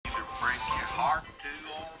or two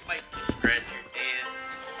on a plate to scratch your head.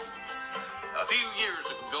 A few years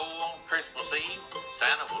ago on Christmas Eve,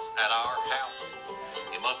 Santa was at our house.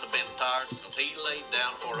 He must have been tired because he laid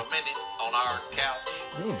down for a minute on our couch.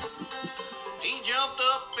 He jumped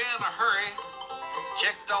up in a hurry,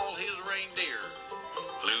 checked all his reindeer,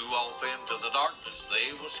 flew off into the darkness.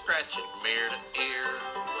 They was scratching from ear to ear.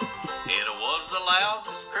 It was the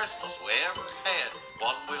loudest Christmas we ever had.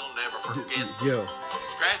 One we'll never forget. Yo,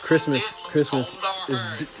 Scratching Christmas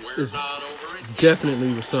ditch, is not over it yet.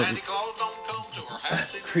 definitely was something Santa Claus don't come to our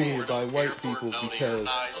house created by anymore. white people because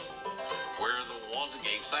we're the ones that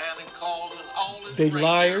gave Santa Claus and all his they reindeer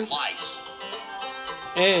liars. lice.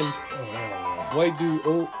 And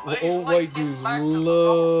old white dudes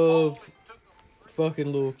love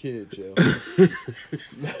fucking little kids, yo.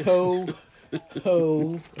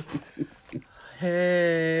 Ho,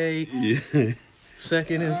 hey. Yeah.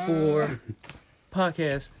 Second and 4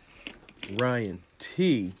 podcast. Ryan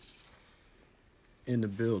T in the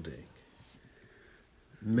building.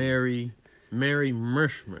 Merry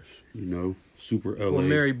Mershmas. You know, super LA. Or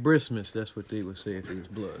Merry Christmas, that's what they would say if it was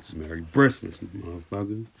Bloods. Merry Christmas,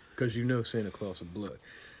 motherfucker. Because you know Santa Claus is blood.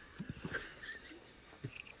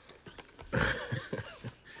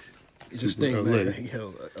 Just think, LA. man, like,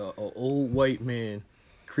 yo, a old white man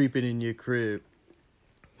creeping in your crib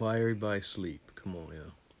while everybody sleep. Come on,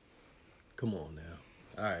 yo. Come on now.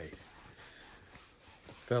 All right.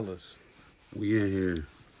 Fellas. We in here.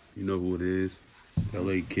 You know who it is.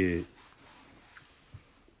 LA Kid.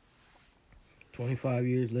 25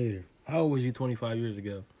 years later. How old was you 25 years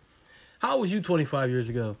ago? How old was you 25 years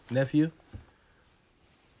ago, nephew?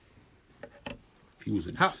 He was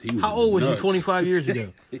in How old was you 25 years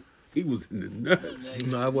ago? He was in the nuts.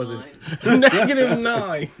 No, I wasn't.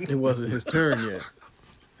 -9. It wasn't his turn yet.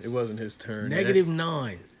 It wasn't his turn.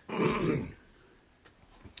 -9.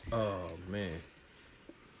 Oh man.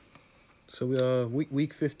 So we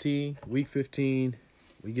week 15. Week 15.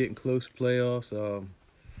 We getting close to playoffs.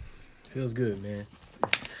 Feels good, man.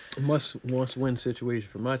 Must win situation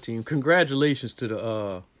for my team. Congratulations to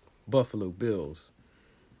the Buffalo Bills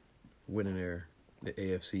winning the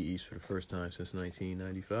AFC East for the first time since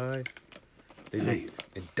 1995. They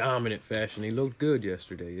looked in dominant fashion. They looked good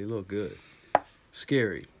yesterday. They looked good.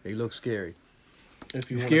 Scary. They look scary.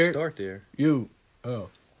 If you want to start there.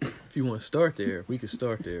 If you want to start there, we could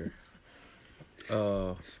start there.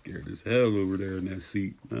 Scared as hell over there in that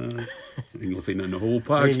seat. Ain't gonna say nothing the whole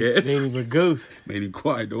podcast. Manny McGoth. Made him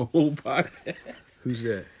quiet the whole podcast. Who's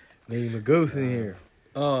that? Manny McGoth in here.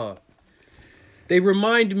 They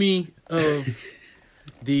remind me of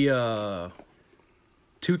the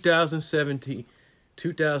 2017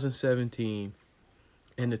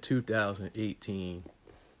 and the 2018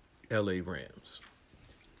 LA Rams.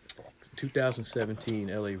 2017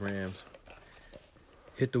 LA Rams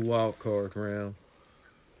hit the wild card round.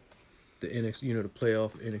 The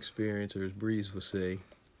playoff inexperience, or as Breeze would say,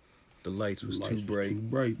 the lights was too bright. Too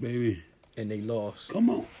bright, baby. And they lost.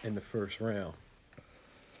 Come on. In the first round.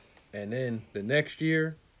 And then the next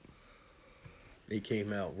year, they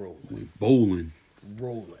came out rolling. Went bowling.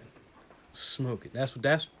 Smoking. That's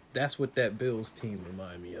what that Bills team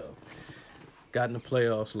reminded me of. Got in the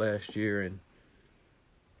playoffs last year, and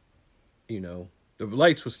the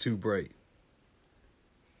lights was too bright.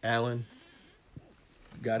 Allen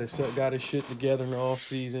got his shit together in the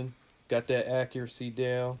offseason. Got that accuracy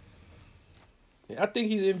down. I think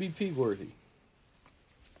he's MVP worthy.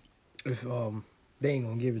 If they ain't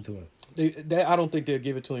gonna give it to him. I don't think they'll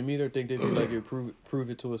give it to him either. I think they'd be like, prove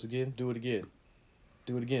it to us again. Do it again.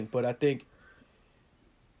 But I think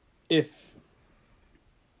if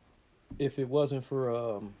it wasn't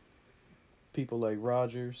for people like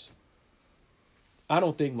Rodgers, I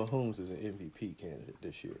don't think Mahomes is an MVP candidate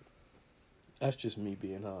this year. That's just me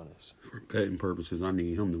being honest. For betting purposes, I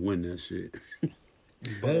need him to win that shit.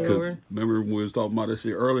 Better. Remember when we was talking about that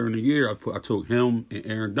shit earlier in the year? I took him and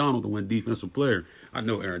Aaron Donald to win defensive player. I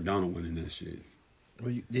know Aaron Donald winning that shit.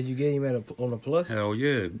 Did you get him on a plus? Hell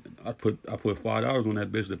yeah! I put $5 on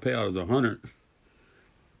that bitch. The payout is $100.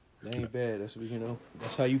 That ain't bad.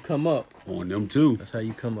 That's how you come up. On them too. That's how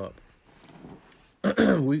you come up.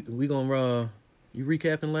 we gonna you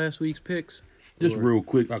recapping last week's picks? Just real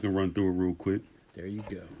quick, I can run through it real quick. There you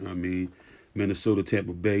go. I mean, Minnesota,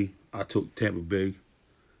 Tampa Bay. I took Tampa Bay.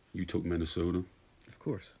 You took Minnesota. Of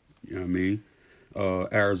course. You know what I mean?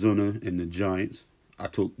 Arizona and the Giants.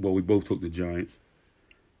 We both took the Giants.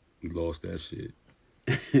 We lost that shit.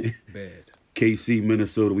 Bad. KC,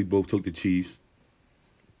 Minnesota, we both took the Chiefs.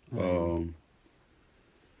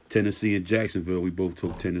 Tennessee and Jacksonville, we both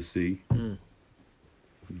took Tennessee.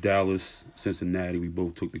 Dallas, Cincinnati, we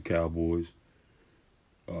both took the Cowboys.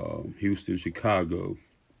 Houston, Chicago.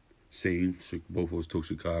 Same. Both of us took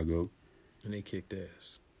Chicago. And they kicked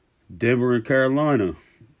ass. Denver and Carolina.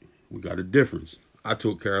 We got a difference. I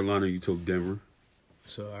took Carolina, you took Denver.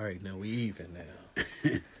 So, all right, now we even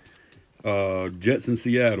now. Jets and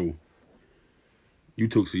Seattle. You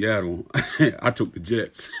took Seattle. I took the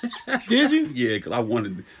Jets. Did you? Yeah, because I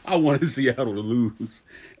wanted Seattle to lose.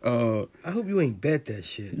 I hope you ain't bet that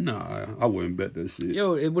shit. Nah, I wouldn't bet that shit.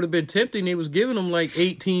 Yo, it would have been tempting. They was giving them like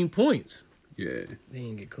 18 points. Yeah. They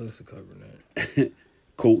didn't get close to covering that.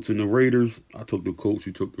 Colts and the Raiders. I took the Colts.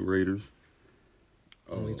 You took the Raiders.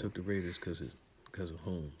 Only took the Raiders because of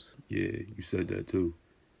Holmes. Yeah, you said that too.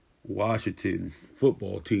 Washington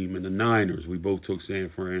football team and the Niners. We both took San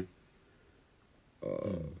Fran.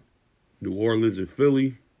 New Orleans and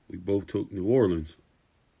Philly. We both took New Orleans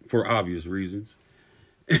for obvious reasons.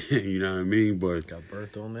 You know what I mean? But got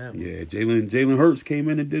burnt on that one. Yeah, Jalen Hurts came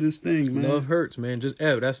in and did his thing, man. Love hurts, man.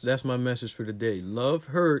 That's my message for the day. Love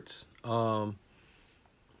hurts.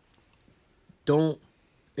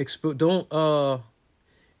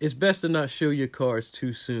 It's best to not show your cards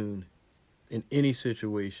too soon in any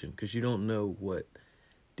situation because you don't know what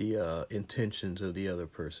the intentions of the other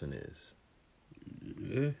person is.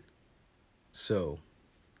 Yeah. So,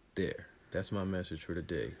 there. That's my message for the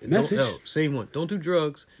day. Message? Same one. Don't do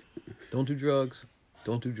drugs. Don't do drugs.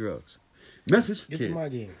 Don't do drugs. Message? Get to my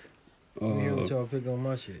game. Let me hear what y'all pick on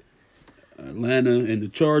my shit. Atlanta and the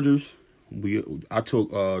Chargers. I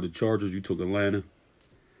took the Chargers. You took Atlanta.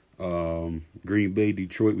 Green Bay,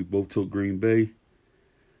 Detroit. We both took Green Bay.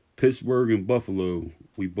 Pittsburgh and Buffalo.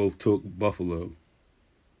 We both took Buffalo.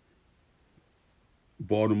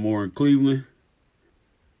 Baltimore and Cleveland.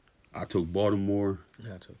 I took Baltimore.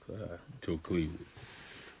 I took Cleveland.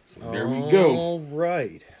 So there we go. All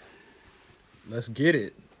right. Let's get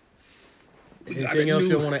it. Anything else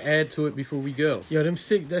you want to add to it before we go? Yo,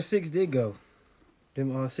 that six did go.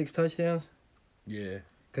 Them 6 touchdowns? Yeah.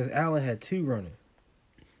 Because Allen had 2 running.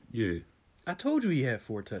 Yeah. I told you he had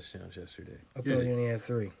 4 touchdowns yesterday. I thought he only had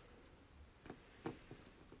 3.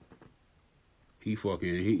 He looked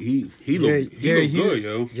good,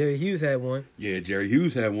 yo. Jerry Hughes had 1. Yeah, Jerry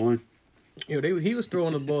Hughes had 1. Yo, he was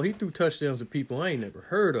throwing the ball. He threw touchdowns to people I ain't never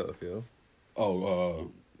heard of, yo. Oh,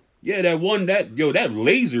 yeah, that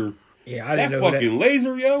laser. Yeah, I didn't know that fucking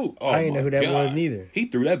laser, yo. Oh, I didn't know who that was neither. He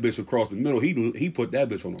threw that bitch across the middle. He put that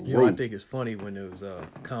bitch on the road. I think it's funny when those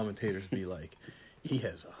commentators be like, he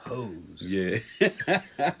has a hose. Yeah.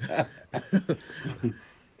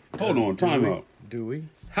 Hold on, time out. Do we?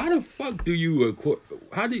 How the fuck do you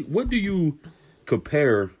what do you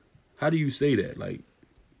compare? How do you say that? Like,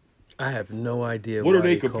 I have no idea. What are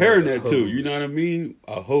they comparing that to? You know what I mean?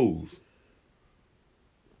 A hose.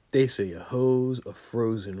 They say a hose, a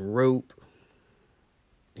frozen rope.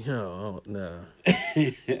 Yo, nah.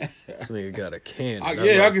 This nigga got a can. I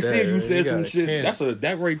can see if you said some shit.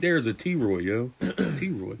 That right there is a T-Roy, yo.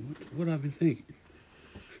 T-Roy. What I've been thinking.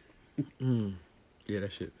 Yeah,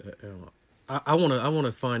 that shit. I want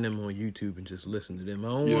to find them on YouTube and just listen to them. I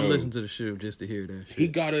don't want to listen to the show just to hear that shit. He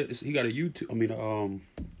got a YouTube. I mean, an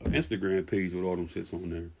Instagram page with all them shits on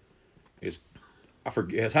there. I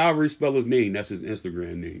forget however he spell his name. That's his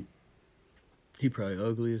Instagram name. He probably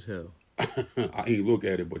ugly as hell. I ain't look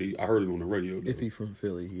at it, but I heard it on the radio. Though. If he from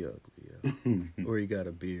Philly, he ugly, yeah. Or he got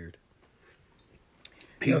a beard.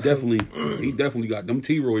 He definitely got them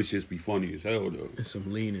T-Roy shits be funny as hell though. And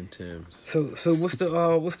some leaning Timbs. So what's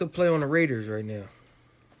the play on the Raiders right now?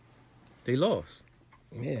 They lost.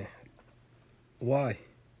 Yeah. Why?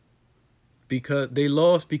 Because they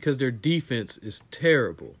lost because their defense is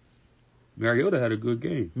terrible. Mariota had a good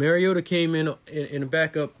game. Mariota came in a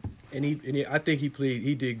backup, and I think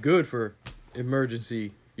he did good for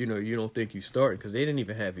emergency. You know, you don't think you starting because they didn't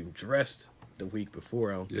even have him dressed the week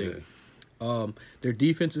before. I don't think. Their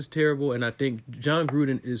defense is terrible, and I think John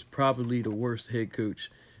Gruden is probably the worst head coach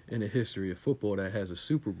in the history of football that has a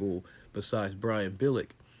Super Bowl besides Brian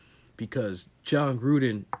Billick, because John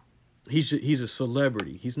Gruden, he's a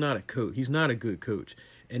celebrity. He's not a coach. He's not a good coach,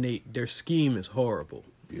 and their scheme is horrible.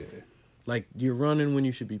 Yeah. Like, you're running when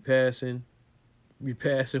you should be passing. You're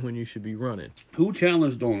passing when you should be running. Who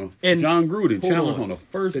challenged on him? John Gruden challenged on the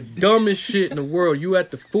first. The dumbest shit in the world. You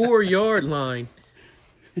at the 4-yard line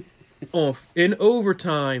in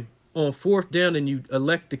overtime on 4th down, and you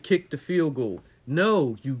elect to kick the field goal.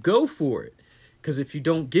 No, you go for it. Because if you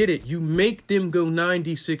don't get it, you make them go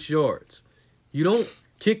 96 yards. You don't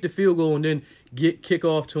kick the field goal and then kick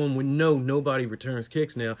off to them when nobody returns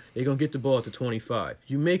kicks now. They're going to get the ball at the 25.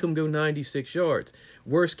 You make them go 96 yards.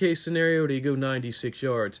 Worst case scenario, they go 96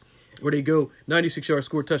 yards. Or they go 96-yard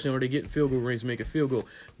score touchdown, or they get in field goal range, make a field goal.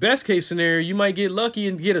 Best case scenario, you might get lucky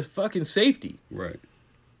and get a fucking safety. Right.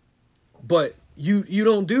 But you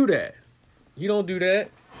don't do that. You don't do that.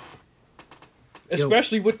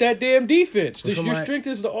 Especially with that damn defense. Your strength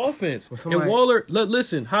is the offense. And Waller,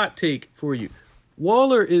 listen, hot take for you.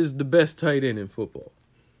 Waller is the best tight end in football.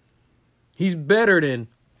 He's better than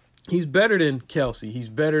Kelsey. He's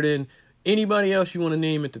better than anybody else you want to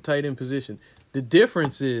name at the tight end position. The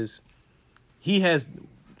difference is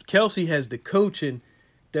Kelsey has the coaching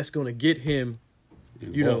that's going to get him,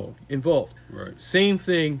 involved. Right. Same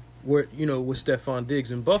thing with Stephon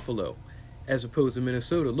Diggs in Buffalo as opposed to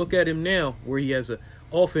Minnesota. Look at him now where he has an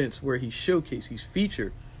offense where he's showcased, he's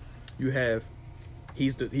featured.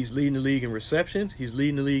 He's leading the league in receptions, he's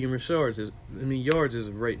leading the league in yards as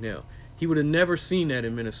of right now. He would have never seen that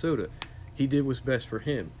in Minnesota. He did what's best for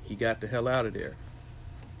him. He got the hell out of there.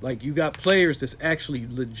 Like, you got players that's actually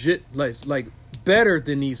legit, like better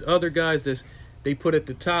than these other guys they put at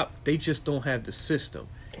the top. They just don't have the system.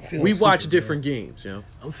 We watch different games,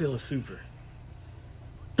 I'm feeling super.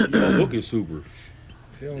 Y'all looking super.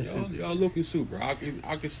 Super. Y'all looking super. I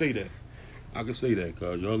can say that. I can say that,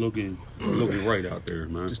 cause y'all looking right out there,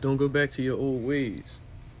 man. Just don't go back to your old ways.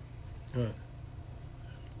 Right.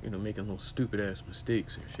 Making little stupid ass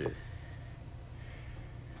mistakes and shit.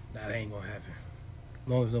 That ain't gonna happen. As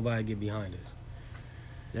long as nobody get behind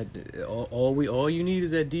us. All you need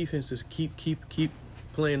is that defense to keep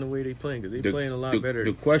playing the way they playing, because they playing a lot better.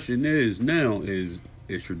 The question is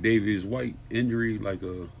Tre'Davious White injury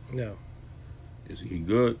no? Is he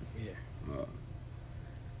good? Yeah.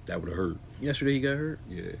 That would have hurt. Yesterday he got hurt.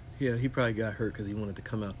 Yeah, he probably got hurt because he wanted to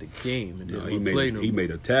come out the game and he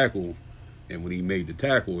made a tackle, and when he made the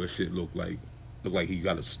tackle, that shit looked like he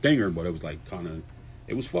got a stinger, but it was like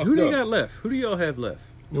it was fucked up. Who do you got left? Who do y'all have left?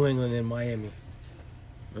 New England and Miami.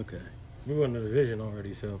 Okay. We won the division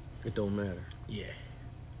already, so it don't matter. Yeah.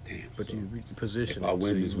 Damn. But you position. If I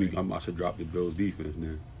win this week, I should drop the Bills defense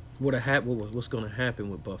now. What's going to happen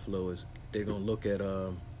with Buffalo is they're going to look at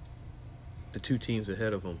the two teams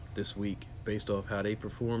ahead of them this week based off how they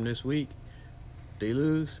perform this week. They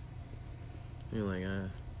lose. You're like,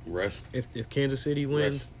 rest. If Kansas City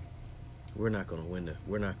wins, we're not going to win.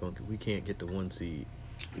 We can't get the 1 seed.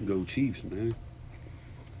 Go Chiefs, man.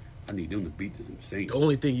 I need them to beat the Saints. The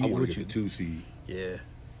only thing I want to get the 2 seed. Yeah.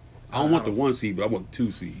 I don't want the 1 seed, but I want the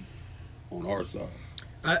 2 seed on our side.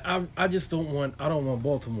 I just don't want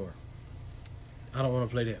Baltimore. I don't want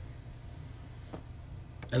to play them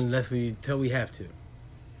unless we have to.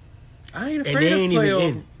 I ain't afraid of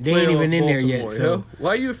playoff. They ain't even in there yet. So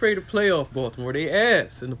why are you afraid of playoff Baltimore? They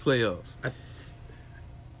ass in the playoffs.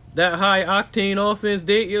 That high octane offense,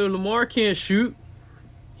 Lamar can't shoot.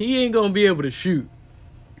 He ain't gonna be able to shoot.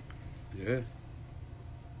 Yeah.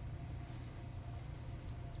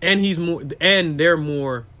 And they're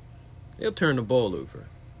more. He'll turn the ball over.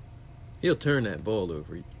 He'll turn that ball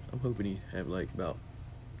over. I'm hoping he have about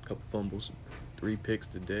a couple fumbles, 3 picks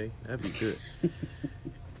today. That'd be good.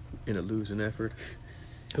 In a losing effort.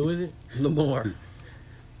 Who is it? Lamar.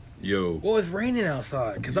 Yo. Well, it's raining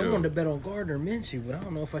outside because I wanted to bet on Gardner Minshew, but I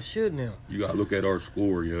don't know if I should now. You gotta look at our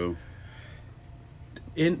score, yo.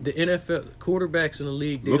 In the NFL, quarterbacks in the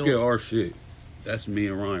league. Look at our shit. That's me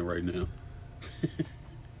and Ryan right now.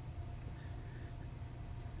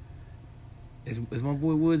 Is my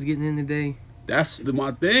boy Woods getting in today? That's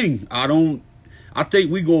my thing. I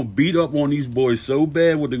think we gonna beat up on these boys so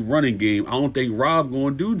bad with the running game. I don't think Rob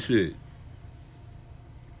gonna do shit.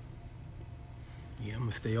 Yeah, I'm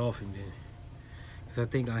gonna stay off him then, because I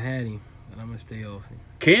think I had him, and I'm gonna stay off him.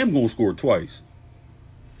 Cam gonna score twice.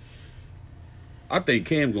 I think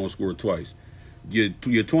Cam gonna score twice.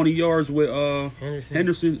 Your 20 yards with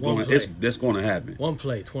Henderson that's gonna happen. One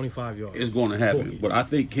play, 25 yards. It's gonna happen. But I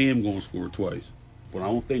think Cam gonna score twice. But I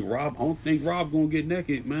don't think Rob gonna get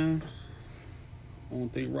naked, man. I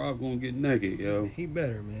don't think Rob gonna get naked, yo. He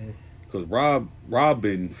better, man. Cause Rob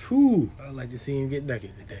been, whew. I'd like to see him get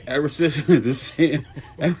naked today. Ever since the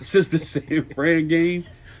San Fran game,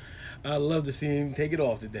 I'd love to see him take it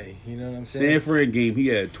off today. You know what I'm saying? San Fran game, he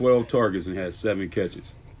had 12 targets and had 7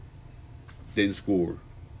 catches. Didn't score.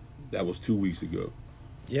 That was 2 weeks ago.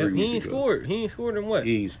 Yeah, he ain't scored. He ain't scored in what?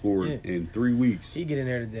 He ain't scored in 3 weeks. He get in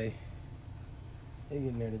there today.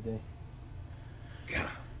 God.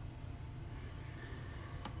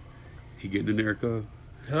 He getting in there, cuz?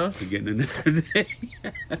 Huh? He getting in there today?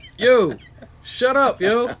 Yo, shut up,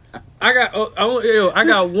 yo. I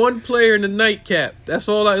got one player in the nightcap. That's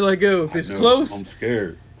all I like. Yo, if it's close, I'm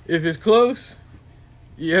scared. If it's close,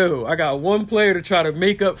 yo, I got one player to try to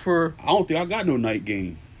make up for. I don't think I got no night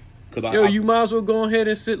game. Yo, you might as well go ahead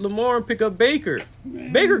and sit Lamar and pick up Baker.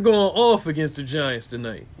 Man. Baker going off against the Giants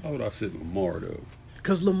tonight. How would I sit Lamar, though?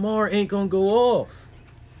 Because Lamar ain't going to go off.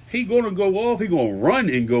 He going to go off. He going to run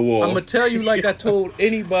and go off. I'm going to tell you like I told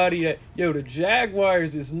anybody that, yo, the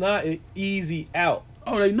Jaguars is not an easy out.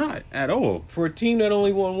 Oh, they not at all. For a team that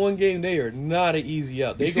only won one game, they are not an easy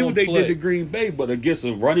out. They see what they did to Green Bay, but against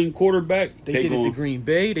a running quarterback, they did it to Green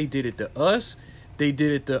Bay. They did it to us. They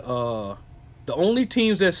did it to the only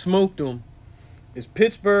teams that smoked them is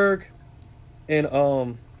Pittsburgh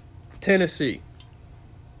and Tennessee.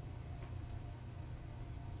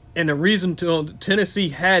 And the reason Tennessee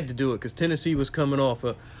had to do it because Tennessee was coming off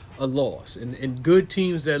a loss, and good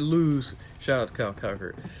teams that lose. Shout out to Kyle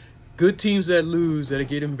Cocker. Good teams that lose, that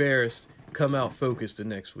get embarrassed, come out focused the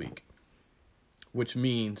next week. Which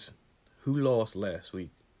means, who lost last week?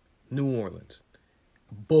 New Orleans.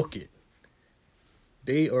 Book it.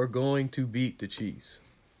 They are going to beat the Chiefs.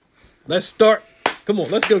 Let's start. Come on,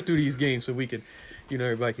 let's go through these games so we can,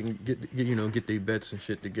 everybody can get their bets and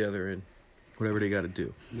shit together and whatever they got to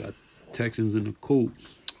do. You got Texans and the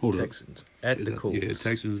Colts. Hold up. Texans at the Colts. Yeah,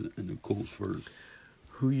 Texans and the Colts first.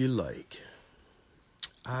 Who you like?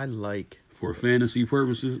 I like. For fantasy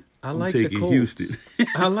purposes, I'm like taking the Colts. Houston.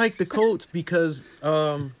 I like the Colts because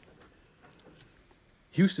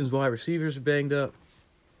Houston's wide receivers are banged up.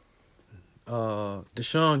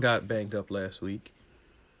 Deshaun got banged up last week.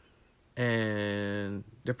 And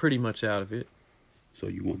they're pretty much out of it. So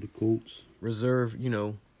you want the Colts? Reserve,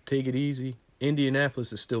 take it easy.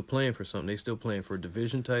 Indianapolis is still playing for something. They're still playing for a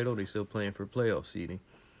division title. They're still playing for playoff seeding.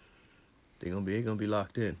 They're gonna be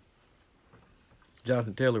locked in.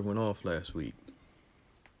 Jonathan Taylor went off last week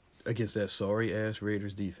against that sorry ass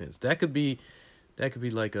Raiders defense. That could be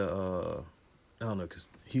like a I don't know, because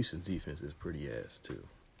Houston's defense is pretty ass too.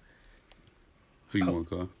 Who you want,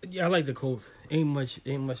 Carl? Yeah, I like the Colts. Ain't much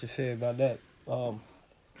to say about that.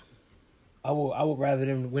 I would rather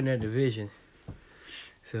them win that division.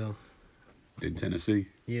 So. In Tennessee?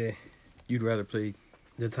 Yeah. You'd rather play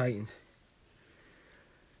the Titans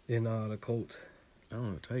than the Colts. I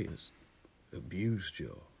don't know, Titans abused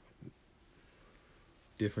y'all.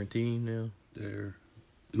 Different team now? There.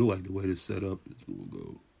 It look like the way it's set up is gonna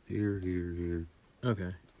go here.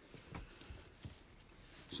 Okay.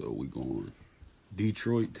 So we going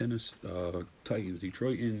Detroit, Tennessee, Titans,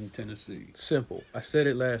 Detroit and Tennessee. Simple. I said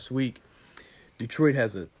it last week. Detroit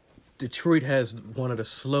has one of the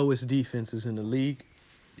slowest defenses in the league.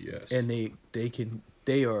 Yes. And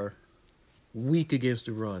they are weak against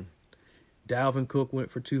the run. Dalvin Cook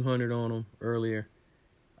went for 200 on them earlier.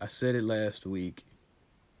 I said it last week.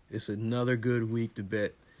 It's another good week to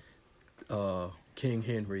bet King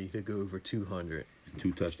Henry to go over 200. And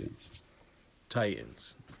 2 touchdowns.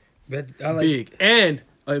 Titans. Big. And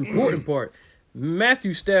an important part,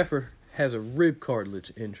 Matthew Stafford has a rib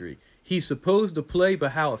cartilage injury. He's supposed to play,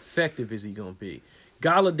 but how effective is he going to be?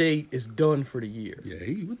 Galladay is done for the year. Yeah,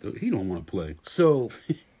 he don't want to play. So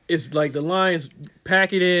it's like the Lions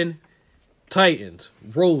pack it in, Titans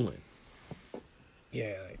rolling.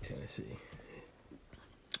 Yeah, I like Tennessee.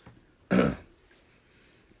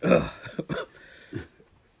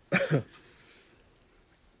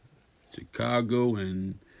 Chicago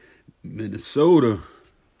and Minnesota.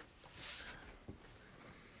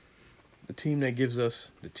 The team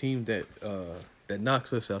that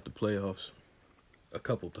knocks us out the playoffs a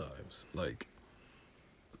couple times, like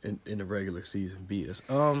in the regular season, beat us.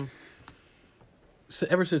 So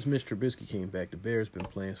ever since Mitch Trubisky came back, the Bears been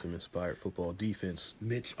playing some inspired football defense.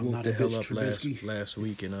 Mitch, woke not the a hell bitch, up Trubisky. last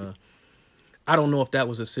week, and I don't know if that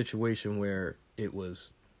was a situation where it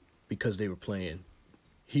was because they were playing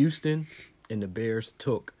Houston and the Bears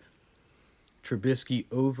took Trubisky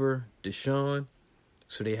over Deshaun,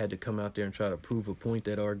 so they had to come out there and try to prove a point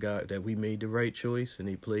that we made the right choice and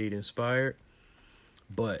they played inspired.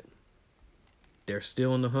 But they're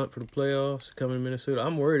still in the hunt for the playoffs coming to Minnesota.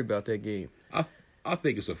 I'm worried about that game. I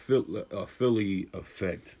think it's a Philly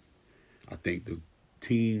effect. I think the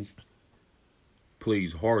team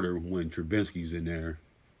plays harder when Trubisky's in there,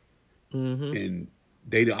 and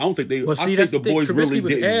I don't think they. Well, see, I think the boys Trubisky really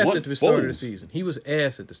was didn't ass want at the start of the Foles. season. He was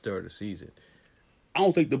ass at the start of the season. I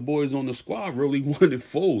don't think the boys on the squad really wanted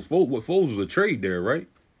Foles. Foles was a trade there, right?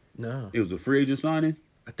 No, It was a free agent signing.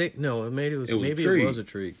 I think no. Maybe was it was a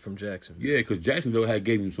trade from Jacksonville. Yeah, because Jacksonville had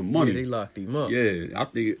gave him some money. Yeah, they locked him up. Yeah, I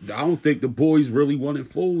don't think the boys really wanted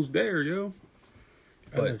Foles there, yo.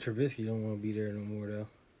 I know Trubisky don't want to be there no more though.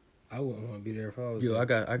 I wouldn't want to be there if I was. Yo,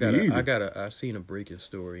 there. I seen a breaking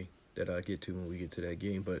story that I'll get to when we get to that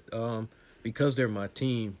game. But because they're my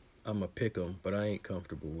team, I'm gonna pick them. But I ain't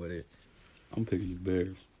comfortable with it. I'm picking the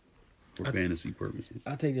Bears. for fantasy purposes.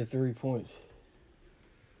 I'll take the 3 points.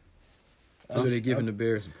 So they're giving the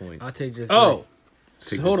Bears the points. I'll take the 3. Oh,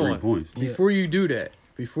 Take hold the 3 on. points. Before you do that,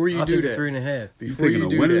 I'll take the 3.5. before picking you a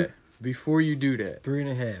do winner? that, before you do that,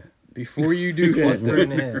 3.5. before you do Plus that,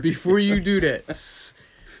 3.5. before you do that,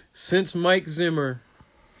 since Mike Zimmer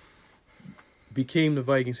became the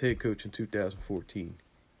Vikings head coach in 2014,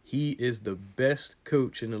 he is the best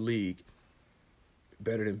coach in the league.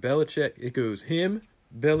 Better than Belichick. It goes him,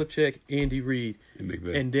 Belichick, Andy Reid,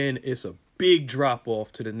 and then it's a big drop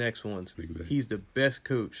off to the next ones. He's the best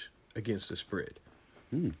coach against the spread.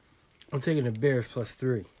 I'm taking the Bears plus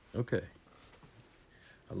 3. Okay.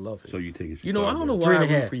 I love it. So you taking Chicago? You know, I don't know why I root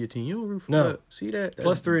 3.5. for your team. You don't root for No. that. See that?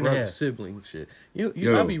 Plus That's 3.5. brother sibling shit.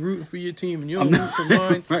 Yo. I'll be rooting for your team and you don't root for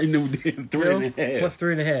mine. Right in the 3.5. Plus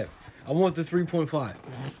 3.5. I want the 3.5.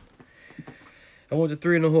 I want the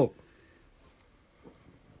 3 and a hook.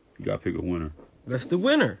 You gotta pick a winner. That's the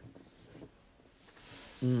winner.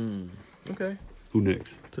 Okay. Who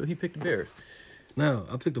next? So he picked the Bears. No,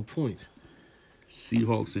 I picked the points.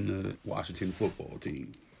 Seahawks and the Washington football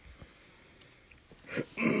team.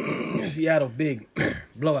 Seattle, big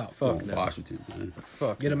blowout. Fuck Going no. Washington, man.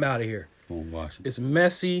 Fuck. Get them out of here. Going Washington. It's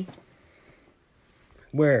messy.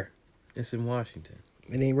 Where? It's in Washington.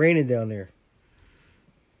 It ain't raining down there.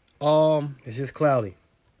 It's just cloudy.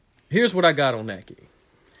 Here's what I got on that game.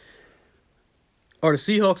 Are the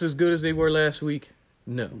Seahawks as good as they were last week?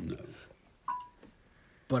 No. No.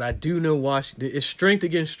 But I do know Washington. It's strength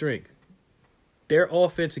against strength. Their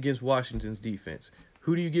offense against Washington's defense.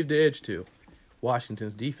 Who do you give the edge to?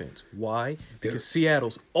 Washington's defense. Why? Because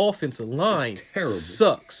Seattle's offensive line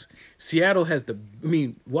sucks. Washington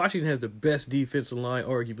has the best defensive line,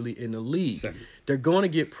 arguably, in the league. Second. They're going to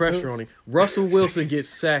get pressure on him. Russell Wilson gets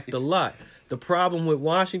sacked a lot. The problem with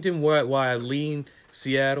Washington, why I lean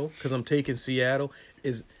Seattle, because I'm taking Seattle,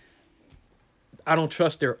 is I don't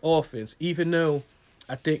trust their offense, even though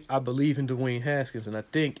I believe in Dwayne Haskins, and I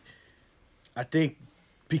think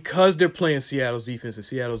because they're playing Seattle's defense, and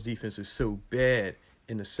Seattle's defense is so bad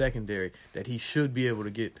in the secondary that he should be able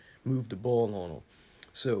to move the ball on them.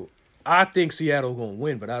 So I think Seattle going to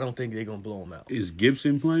win, but I don't think they're going to blow them out. Is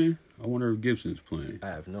Gibson playing? I wonder if Gibson's playing. I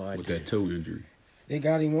have no idea. With that toe injury. They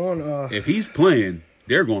got him on. If he's playing,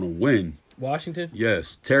 they're going to win. Washington?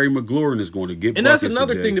 Yes. Terry McLaurin is going to get And that's buckets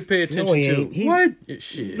another today. thing to pay attention No, he to. ain't. He- What?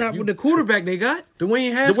 Shit. Not with the quarterback they got.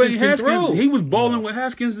 Dwayne Haskins can throw. He was balling with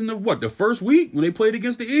Haskins in the first week when they played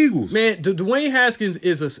against the Eagles. Man, Dwayne Haskins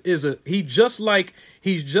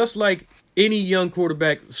he's just like any young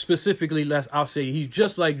quarterback. Specifically, I'll say he's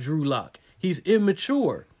just like Drew Lock. He's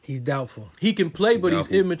immature. He's doubtful. He can play, but he's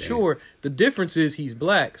doubtful, immature. damn. The difference is he's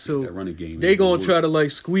black. So That running game they is gonna good. try to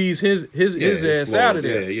squeeze his ass out of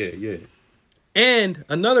there. Yeah. And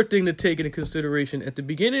another thing to take into consideration, at the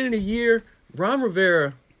beginning of the year, Ron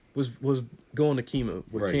Rivera was going to chemo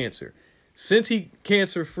with cancer. Since he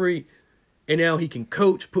cancer free, and now he can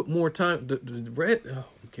coach, put more time. The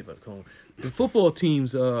football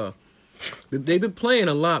teams, they've been playing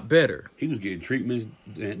a lot better. He was getting treatments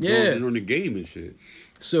and Yeah. during the game and shit.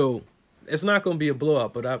 So it's not going to be a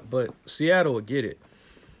blowout, but Seattle will get it.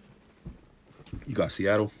 You got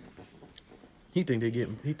Seattle. He think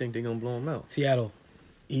they're gonna blow him out. Seattle,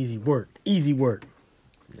 easy work. Easy work.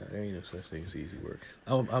 Nah, there ain't no such thing as easy work.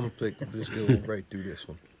 I'm gonna just go right through this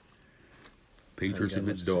one. Patriots and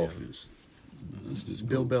the Dolphins. Let's just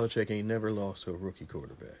Bill go. Belichick ain't never lost to a rookie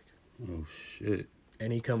quarterback, Oh shit.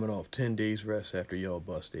 and he coming off 10 days rest after y'all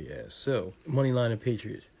bust their ass. So Money line and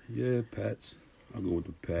Patriots. Yeah, Pats. I'll go with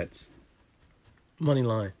the Pats. Money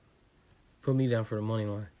line. Put me down for the money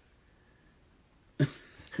line.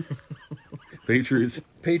 Patriots.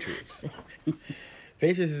 Patriots.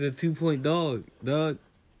 Patriots is a 2-point dog.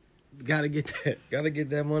 Gotta get that. Gotta get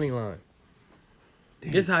that money line.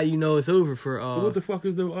 Damn. This how you know it's over for. What the fuck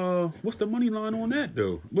is what's the money line on that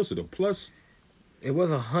though? What's it, a plus? It was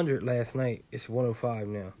 100 last night. It's 105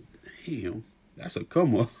 now. Damn, that's a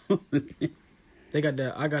come up. They got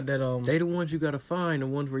that. I got that. They the ones you gotta find, the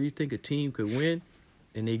ones where you think a team could win,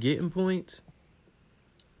 and they getting points,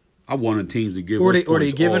 I wanted teams to give or us they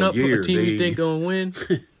points giving all up year. a team you think gonna win,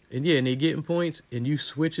 and they getting points, and you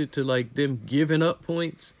switch it to them giving up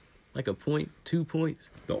points, like a point, 2 points.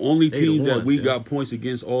 The only They the teams that ones, we yeah. got points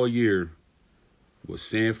against all year was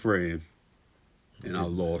San Fran, and I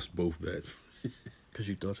lost both bets. Because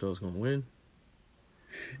you thought y'all was gonna win.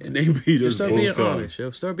 And they beat us Start both being times. honest,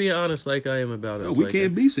 yo. Start being honest like I am about it. No, we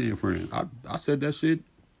can't beat San Fran. I said that shit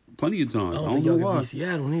plenty of times. I don't think know y'all can why. beat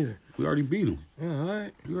Seattle neither. We already beat them. Yeah, all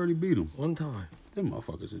right. We already beat them. One time. Them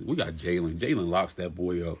motherfuckers. We got Jalen. Jalen locks that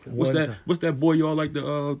boy up. One time. What's that boy y'all like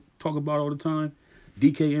to talk about all the time?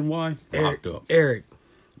 DKNY locked up. Eric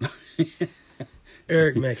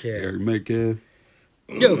Metcalf. Eric Metcalf.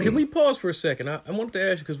 Yo, can we pause for a second? I wanted to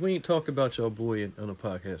ask you, because we ain't talked about your boy on the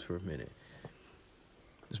podcast for a minute.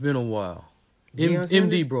 It's been a while.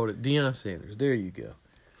 MD brought it. Deion Sanders. There you go.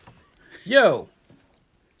 Yo,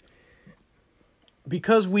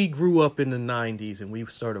 because we grew up in the 90s and we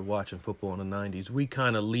started watching football in the 90s, we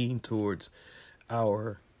kind of lean towards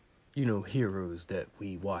our, heroes that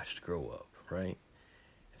we watched grow up, right?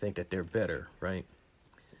 I think that they're better, right?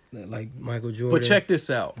 Like Michael Jordan. But check this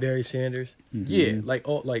out. Barry Sanders. Mm-hmm. Yeah, like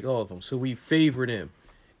all of them. So we favored him,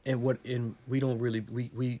 and we don't really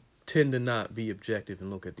we tend to not be objective and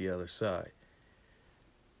look at the other side.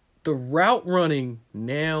 The route running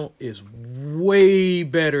now is way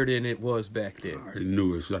better than it was back then. I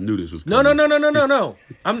knew this was No.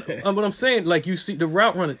 coming. I'm saying, like, you see the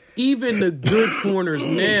route running, even the good corners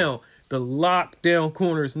now, the lockdown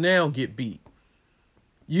corners now get beat.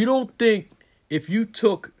 You don't think if you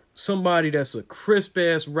took somebody that's a crisp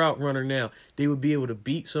ass route runner now, they would be able to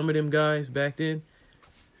beat some of them guys back then?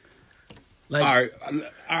 Like, All right,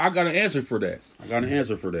 I got an answer for that.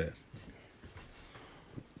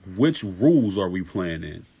 Which rules are we playing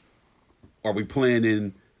in? Are we playing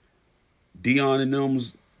in Deion and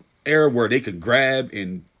them's era where they could grab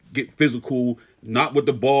and get physical, not with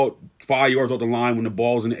the ball 5 yards off the line when the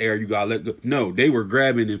ball's in the air, you gotta let go? No, they were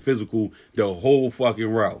grabbing and physical the whole fucking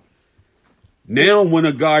route. Now when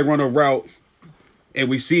a guy run a route and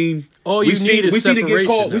we seen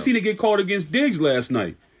it get called against Diggs last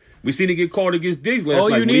night. We seen it get called against Diggs last night.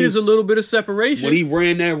 All you need is a little bit of separation. When he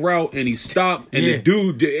ran that route and he stopped, and the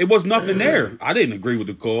dude, it was nothing there. I didn't agree with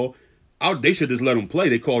the call. They should just let him play.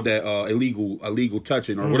 They called that illegal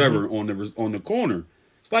touching or whatever on the corner.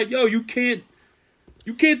 It's like, yo, you can't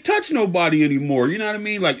touch nobody anymore. You know what I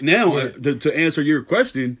mean? Like now, to answer your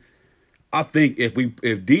question, I think if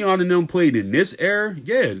Deion and them played in this era,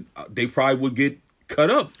 they probably would get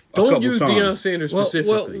cut up. Don't use Deion Sanders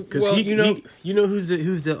specifically, because you know who's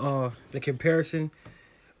the comparison?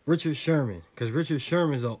 Richard Sherman, because Richard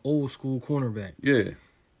Sherman's an old school cornerback. Yeah.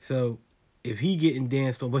 So if he getting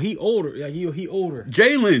danced on, but he older, he older.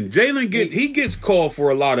 Jalen gets called for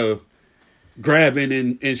a lot of grabbing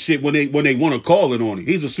and shit when they want to call it on him.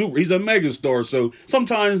 He's a mega star. So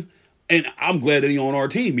sometimes, and I'm glad that he's on our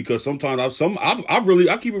team, because sometimes I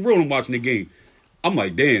keep it real when I'm watching the game. I'm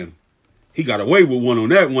like, damn. He got away with one on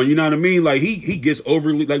that one, you know what I mean? Like, he gets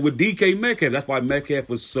overly, like with DK Metcalf, that's why Metcalf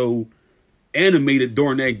was so animated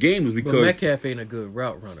during that game, is because... But Metcalf ain't a good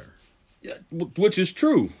route runner. Yeah, which is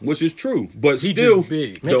true. But He still, just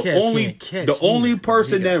big. the only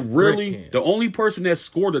person that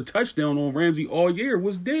scored a touchdown on Ramsey all year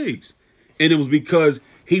was Diggs. And it was because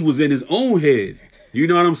he was in his own head. You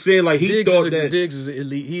know what I'm saying? Like, Diggs is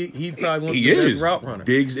elite. He probably wants to be the best route runner.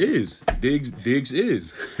 Diggs is.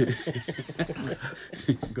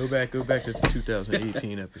 Go back to the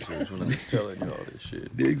 2018 episodes when I was telling you all this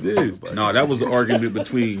shit. Diggs is. No, that was the argument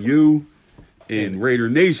between you and Raider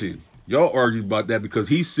Nation. Y'all argued about that because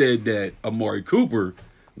he said that Amari Cooper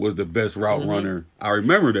was the best route runner. I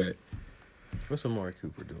remember that. What's Amari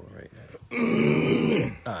Cooper doing right now?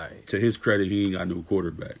 All right. To his credit, he ain't got no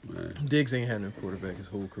quarterback, man. Diggs ain't had no quarterback his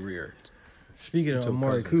whole career. Speaking of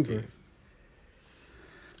Amari Cooper.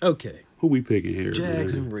 Okay. Who we picking here,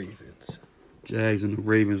 Jags man? and Ravens. Jags and the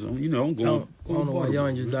Ravens. I'm going. I don't know why y'all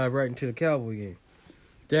just dive right into the Cowboy game.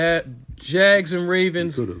 That Jags and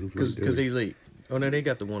Ravens, because they late. Oh, no, they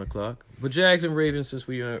got the 1 o'clock. But Jags and Ravens, since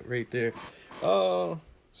we are right there.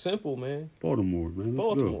 Simple, man. Baltimore, man.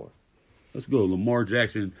 Baltimore. Let's go. Lamar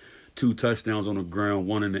Jackson, 2 touchdowns on the ground,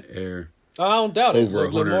 1 in the air. I don't doubt it. Over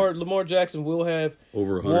 100. Lamar Jackson will have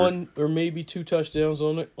over 100. 1 or maybe 2 touchdowns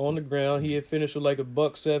on the ground. He had finished with like a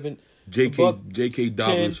 $107. J.K.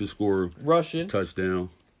 Dobbins should score rushing touchdown.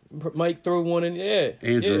 Might throw one in. Yeah.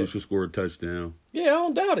 Andrews should score a touchdown. Yeah, I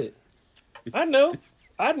don't doubt it. I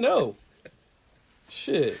know.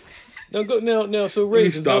 Shit. Now go now. So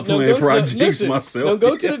Ravens. Stop playing for I jinx myself. Now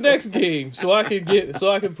go to the next game so I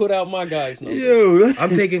can put out my guys' number. Yo, I'm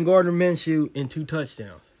taking Gardner Minshew and 2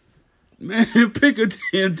 touchdowns. Man, pick a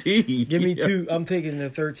damn team. Give me 2. I'm taking the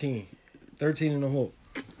 13. 13 and a whole.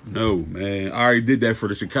 No, man. I already did that for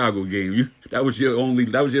the Chicago game. That was your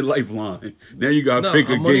lifeline. Now you gotta pick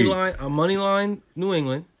a game. I'm money line New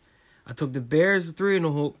England. I took the Bears 3 and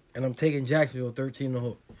a hook, and I'm taking Jacksonville 13 and a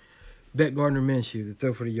hook. Bet Gardner Minshew to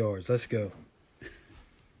throw for the yards. Let's go.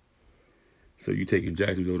 So you taking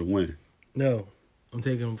Jacksonville to win? No, I'm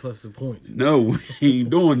taking them plus the points. No, we ain't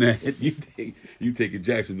doing that. You taking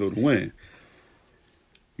Jacksonville to win?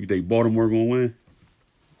 You think Baltimore gonna win?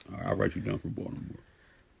 All right, I'll write you down for Baltimore.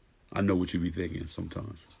 I know what you be thinking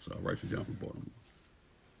sometimes, so I write you down for Baltimore.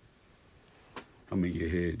 I'm in your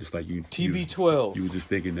head, just like you. TB12. You were just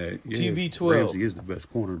thinking that. Yeah, TB12. Ramsey is the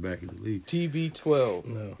best cornerback in the league. TB12.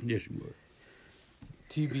 No. Yes, you were.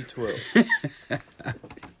 TB12.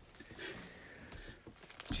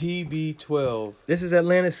 TB12. This is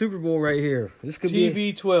Atlanta's Super Bowl right here. This could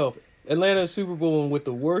be TB12. Atlanta Super Bowl with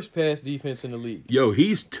the worst pass defense in the league. Yo,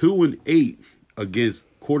 he's 2-8 against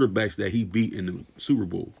quarterbacks that he beat in the Super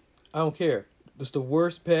Bowl. I don't care. It's the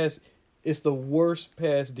worst pass. It's the worst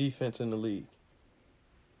pass defense in the league.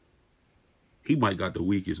 He might got the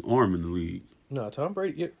weakest arm in the league. No, Tom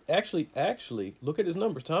Brady. Actually, look at his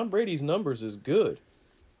numbers. Tom Brady's numbers is good.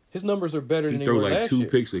 His numbers are better He than they throw were like last 2 year.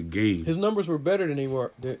 picks a game. His numbers were better than they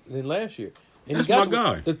were than last year. And That's he got my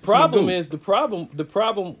guy. The problem My is the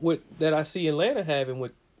problem with that I see Atlanta having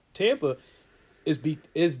with Tampa is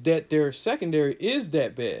that their secondary is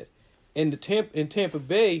that bad, and Tampa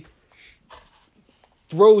Bay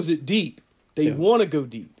throws it deep. They want to go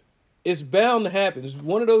deep. It's bound to happen. It's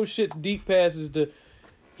one of those deep passes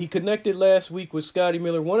he connected last week with Scotty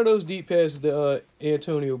Miller. One of those deep passes to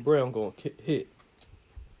Antonio Brown going to hit.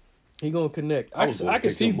 He gonna connect. I can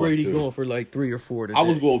see Brady going for like 3 or 4 today.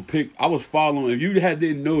 I was following. If you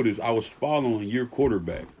didn't notice, I was following your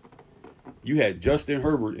quarterback. You had Justin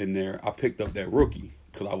Herbert in there. I picked up that rookie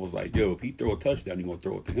because I was like, yo, if he throw a touchdown, you're gonna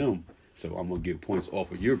throw it to him. So I'm gonna get points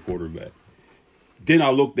off of your quarterback. Then I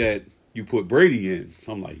looked at you put Brady in.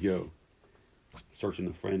 So I'm like, yo, searching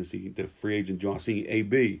the free agent John, I seen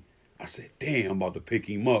AB. I said, damn, I'm about to pick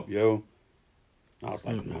him up, yo. I was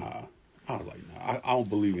like, nah. I don't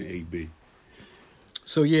believe in AB.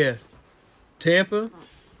 So, yeah, Tampa.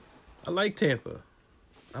 I like Tampa.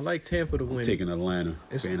 I like Tampa to win. Taking Atlanta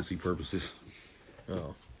fantasy purposes.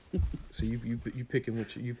 Oh, so you picking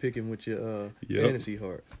with your Yep. fantasy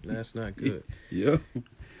heart. That's not good. Yeah.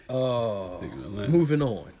 Moving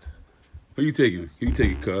on. Who you taking? Who you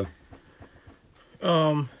taking, cuz?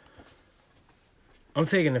 I'm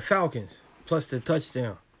taking the Falcons plus the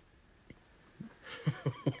touchdown.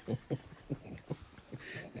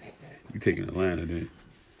 You taking Atlanta then?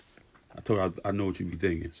 I know what you be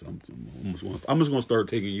thinking, so I'm just gonna start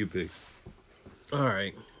taking you picks. All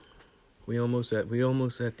right, we almost at the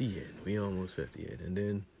end, and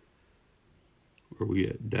then Where we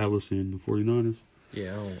at? Dallas and the 49ers?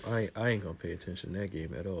 yeah, I ain't gonna pay attention to that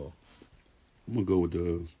game at all. I'm gonna go with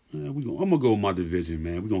I'm gonna go with my division,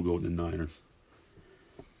 man. We're gonna go with the Niners.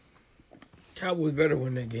 Cowboys better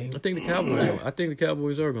win that game. I think the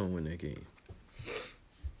Cowboys are gonna win that game.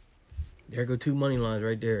 There go 2 money lines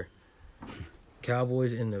right there.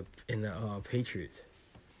 Cowboys and the Patriots.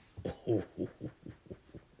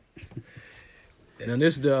 Now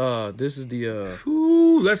this is the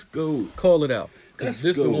Ooh, let's go. call it out because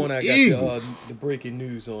this is the go. one I got Eagles. the breaking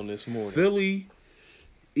news on this morning. Philly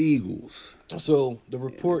Eagles. So the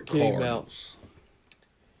report came Cardinals.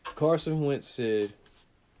 out. Carson Wentz said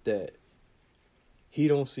that he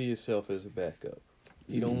don't see himself as a backup.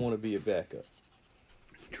 He don't want to be a backup.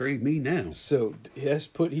 Trade me now. So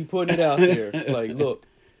he put it out there like, look,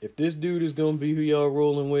 if this dude is gonna be who y'all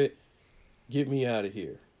rolling with, get me out of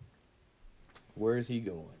here. Where is he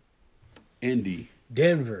going? Indy.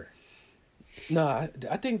 Denver. Nah,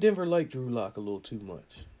 I think Denver liked Drew Lock a little too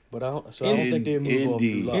much, but I don't think they move off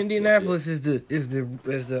Drew Lock. Indianapolis is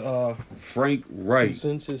the Frank Wright.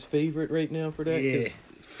 Consensus favorite right now for that. Yeah. 'Cause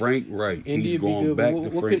Frank Wright. Indy He's would be going good. back What to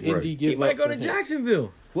could Frank Indy Wright. give he might up go for to him?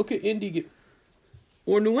 Jacksonville What could Indy get?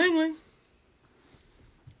 or New England.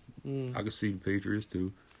 I can see the Patriots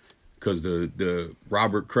too, because the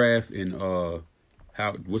Robert Kraft and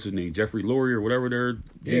what's his name, Jeffrey Lurie or whatever their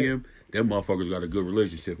GM, them motherfuckers got a good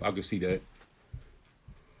relationship. I can see that.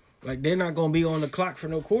 Like they're not gonna be on the clock for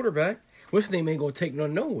no quarterback. What's his name ain't gonna take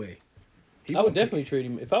no way. I would definitely trade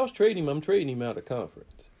him. If I was trading him, I'm trading him out of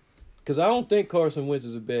conference. Because I don't think Carson Wentz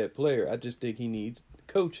is a bad player. I just think he needs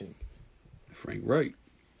coaching. Frank Wright,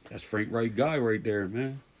 that's Frank Wright guy right there,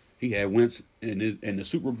 man. He had Wentz in the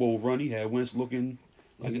Super Bowl run. He had Wentz looking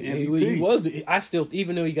like an MVP. He was. I still,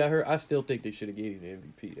 even though he got hurt, I still think they should have gave him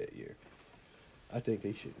the MVP that year. I think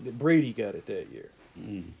they should. Brady got it that year.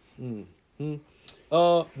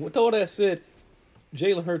 With all that said,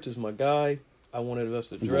 Jalen Hurts is my guy. I wanted us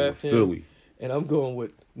to draft him. Philly. And I'm going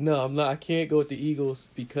with I'm not. I can't go with the Eagles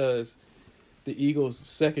because the Eagles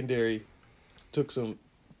secondary took some,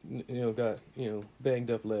 got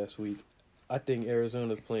banged up last week. I think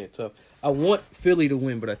Arizona's playing tough. I want Philly to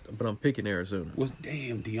win, but I'm picking Arizona.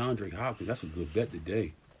 Damn DeAndre Hopkins? That's a good bet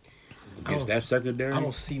today. Against that secondary, I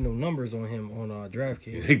don't see no numbers on him on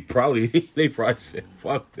DraftKings. They probably said,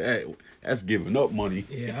 "Fuck that. That's giving up money."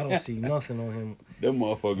 Yeah, I don't see nothing on him. Them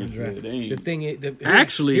motherfuckers said they ain't. The thing is,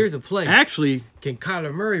 Actually, here's a play. Actually, Can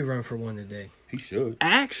Kyler Murray run for one today? He should.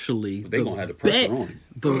 Actually, But they gonna have the pressure on him.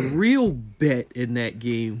 The real bet in that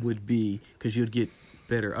game would be, because you'd get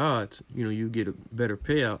better odds, you get a better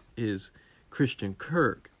payout, is Christian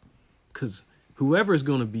Kirk. Because whoever's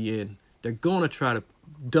going to be in, they're going to try to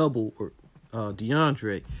double or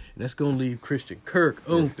DeAndre, and that's going to leave Christian Kirk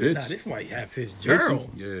open. Nah, this might have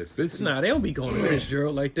Fitzgerald. Yeah, Fitz. Nah, they don't be going to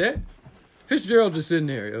Fitzgerald like that. Fitzgerald just in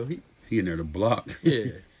there, yo. He in there to block. Yeah,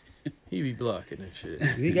 he be blocking that shit.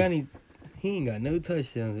 He ain't got no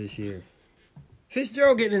touchdowns this year.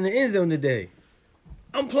 Fitzgerald getting in the end zone today.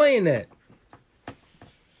 I'm playing that.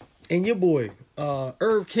 And your boy,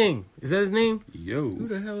 Irv King. Is that his name? Yo. Who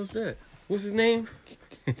the hell is that? What's his name?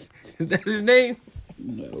 Is that his name?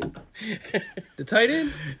 No. The tight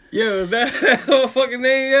end? Yo, is that motherfucking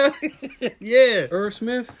name, yo? Yeah. Irv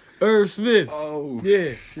Smith? Irv Smith. Oh,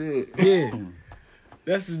 Yeah. shit. Yeah.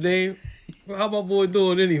 That's his name. How my boy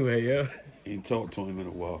doing anyway, yo? Ain't talked to him in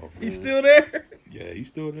a while. Man. He's still there? Yeah, he's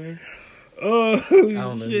still there. Oh, I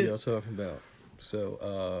don't know who y'all talking about.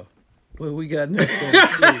 So, what we got next on the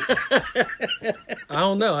sheet? I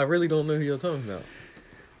don't know. I really don't know who y'all talking about.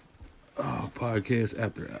 Oh, podcast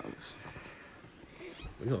after hours.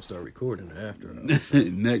 We're going to start recording after hours.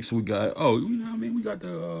 Next, we got, we got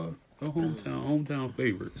the hometown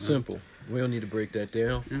favorite. Simple. We don't need to break that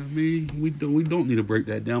down. You know what I mean? We don't need to break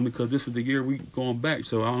that down because this is the year we going back,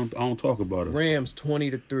 so I don't talk about it. Rams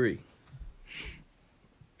 20-3.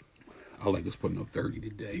 I like us putting up 30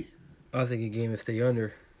 today. I think a game if stay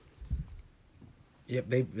under. Yep,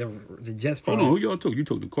 the Jets. Hold on, who y'all took? You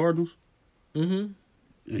took the Cardinals? Mm-hmm.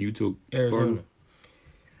 And you took Arizona.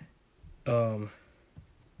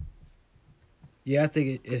 Yeah, I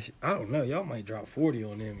think I don't know. Y'all might drop 40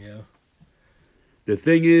 on them, yo. The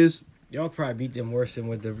thing is, y'all probably beat them worse than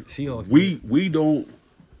what the Seahawks did. We don't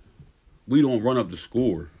run up the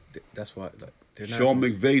score. That's why Sean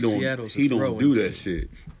McVay don't do that shit.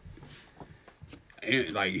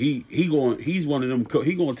 And like he's one of them.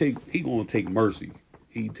 He gonna take mercy.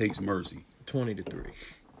 He takes mercy. 20-3.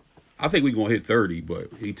 I think we're gonna hit 30, but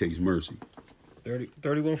he takes mercy.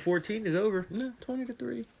 31-14 is over. No,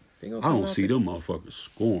 20-3. I don't see them motherfuckers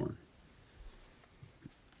scoring.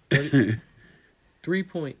 3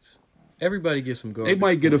 points. Everybody gets some garbage. They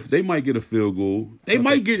might get a field goal. They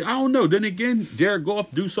might get. I don't know. Then again, Jared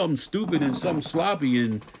Goff do something stupid and something sloppy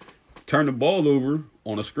and turn the ball over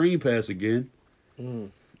on a screen pass again.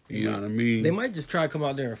 You know what I mean? They might just try to come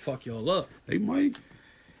out there and fuck y'all up. They might.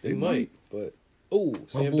 They might. But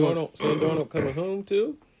Sam Darnold coming home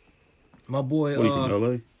too. My boy, what, he from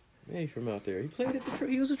LA? Yeah, he's from out there. He played at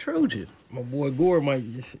he was a Trojan. My boy Gore might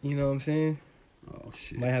just, you know what I'm saying? Oh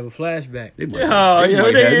shit! Might have a flashback. They might.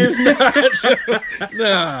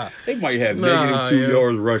 Nah. They might have negative 2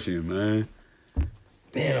 yards rushing, man.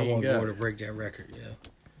 Man, I want Gore to break that record, yeah.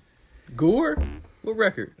 Gore? What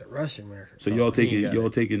record? The rushing record. So y'all taking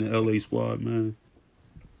the LA squad, man.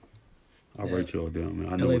 I'll write y'all down,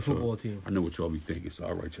 man. I know LA football team. I know what y'all be thinking, so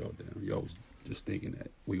I'll write y'all down. Y'all was just thinking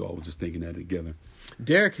that. We all was just thinking that together.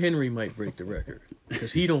 Derrick Henry might break the record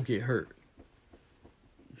because he don't get hurt.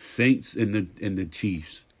 Saints and the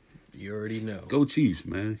Chiefs. You already know. Go Chiefs,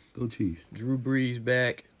 man. Go Chiefs. Drew Brees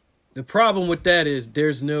back. The problem with that is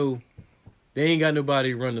they ain't got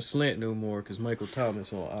nobody to run the slant no more because Michael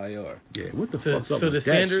Thomas on IR. Yeah, what the fuck's up with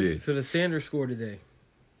that shit? So the Sanders scored today.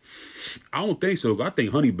 I don't think so. I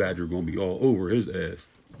think Honey Badger gonna be all over his ass.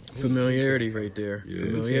 Familiarity right there. Yeah.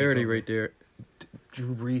 Familiarity right there.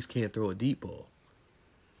 Drew Brees can't throw a deep ball.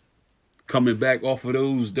 Coming back off of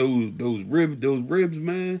those ribs,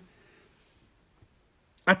 man.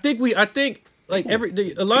 I think like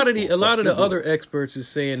a lot of the other experts is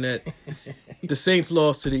saying that the Saints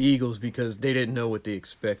lost to the Eagles because they didn't know what they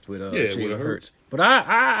expect with Jalen Hurts. But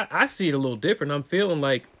I see it a little different. I'm feeling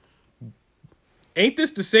like, ain't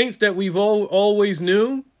this the Saints that we've always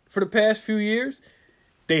known for the past few years?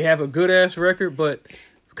 They have a good ass record, but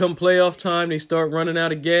come playoff time, they start running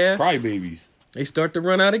out of gas. Crybabies. They start to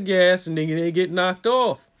run out of gas and they get knocked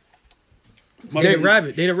off. They the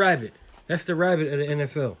rabbit. That's the rabbit of the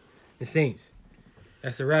NFL. The Saints.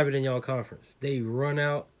 That's the rabbit in y'all conference. They run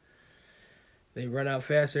out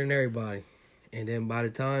faster than everybody. And then by the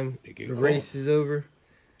time the race is over,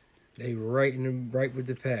 they right with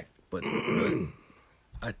the pack. But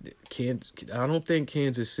I don't think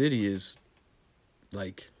Kansas City is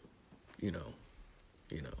like,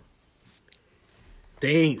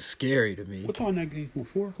 they ain't scary to me. What time that game?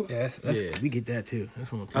 4 o'clock? Yeah, we get that too.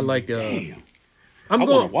 That's on TV. I like damn. I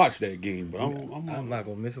want to watch that game, but I'm not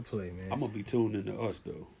gonna miss a play, man. I'm gonna be tuned into us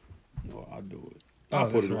though. No, I'll do it. I'll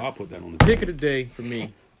put that on the Pick of the day for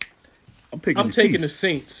me. I'm taking the Chiefs.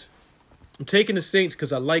 Saints. I'm taking the Saints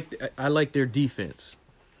because I like their defense,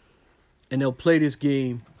 and they'll play this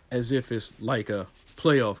game as if it's like a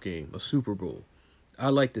playoff game, a Super Bowl. I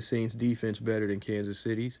like the Saints' defense better than Kansas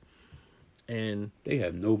City's, and They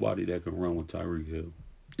have nobody that can run with Tyreek Hill.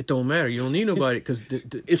 it don't matter. You don't need nobody because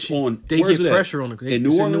It's on. They where's get it at? pressure on them. In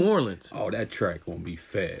It's New in Orleans. New Orleans. Oh, that track gonna be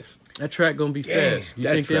fast. That track gonna be fast. You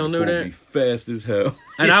think they don't know gonna that? Be fast as hell.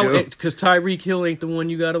 And because Tyreek Hill ain't the one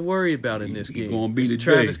you got to worry about in this He game. gonna be It's the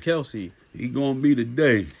Travis day. Kelce. He gonna be the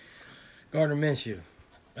day. Gardner Minshew.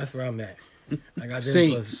 That's where I'm at. I got them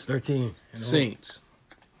Saints. plus 13. Saints.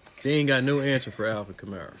 They ain't got no answer for Alvin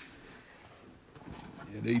Kamara.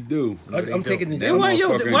 Yeah, they do. I'm taking the Then why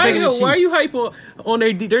motherfucker- are you hype on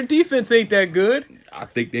their defense ain't that good? I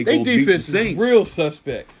think they Their gonna beat the defense is Saints. real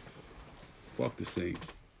suspect. Fuck the Saints.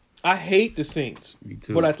 I hate the Saints. Me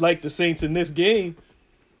too. But I like the Saints in this game.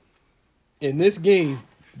 In this game,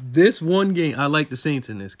 this one game, I like the Saints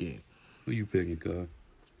in this game. Who you picking, cuz?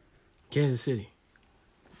 Kansas City.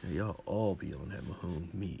 Yeah, y'all all be on that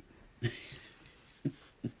Mahomes meat.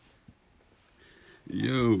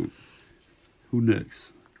 Yo, who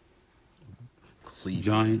next? Cleveland.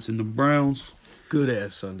 Giants and the Browns. Good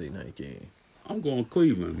ass Sunday night game. I'm going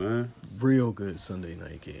Cleveland, man. Real good Sunday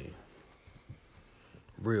night game.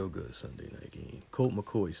 Real good Sunday night game. Colt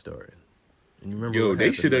McCoy started. And you remember Yo, what they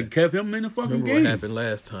happened should have kept him in the fucking Remember game. what happened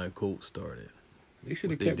last time Colt started. They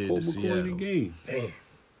should have what they kept did Colt to McCoy in Seattle. the game. Damn.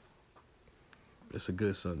 It's a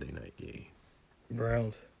good Sunday night game.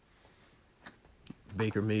 Browns.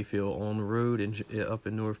 Baker Mayfield on the road up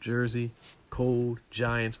in North Jersey. Cold.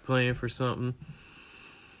 Giants playing for something.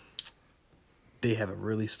 They have a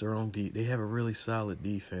really strong they have a really solid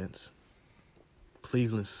defense.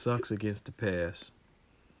 Cleveland sucks against the pass.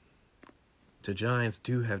 The Giants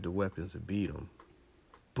do have the weapons to beat them,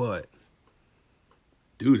 but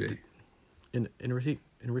Do they? in the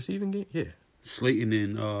receiving game, yeah. Slayton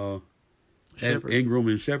and Shepard. Ingram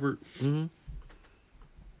and Shepard. Mm-hmm.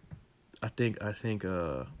 I think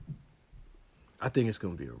it's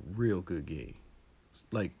gonna be a real good game.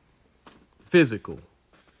 Like physical,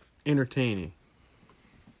 entertaining.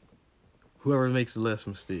 Whoever makes the less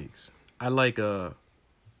mistakes. I like with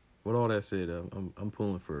all that said, I'm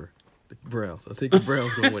pulling for the Browns. I think the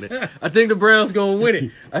Browns gonna win it. I think the Browns gonna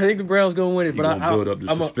win it. But gonna build up the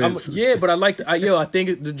suspense. yeah, but I like I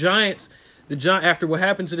think the Giants after what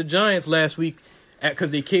happened to the Giants last week, because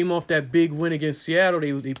they came off that big win against Seattle,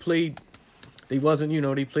 they played. They played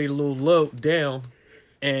a little low down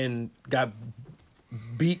and got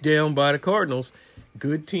beat down by the Cardinals.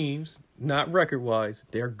 Good teams, not record-wise.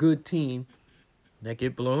 They're a good team that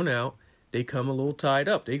get blown out. They come a little tied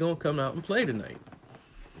up. They're going to come out and play tonight.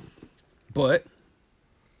 But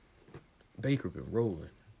Baker been rolling.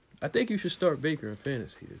 I think you should start Baker in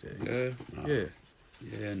fantasy today. Yeah. Nah. Yeah.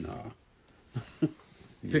 Yeah, nah.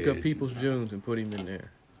 Pick Yeah. up Peoples-Jones and put him in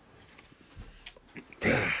there.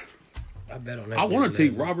 I bet on that. I want to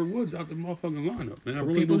game take last Robert Woods out the motherfucking lineup, man. I Put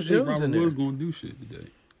really don't Peoples-Jones think in Robert there. Woods going to do shit today.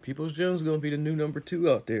 Peoples-Jones going to be the new number 2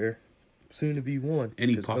 out there. Soon to be 1. And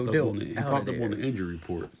he 'cause popped up Odell on the out of there. injury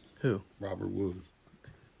report. Who? Robert Woods,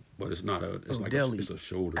 but it's not a. It's like Odell it's a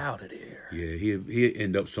shoulder. Out of there. Yeah, he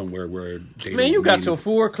end up somewhere where. They Man, don't you got need till him.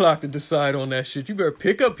 4 o'clock to decide on that shit. You better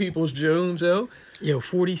pick up Peoples-Jones, yo. Yo,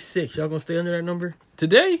 46. Y'all gonna stay under that number?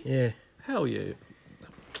 Today? Yeah. Hell yeah.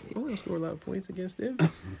 We're going to score a lot of points against them.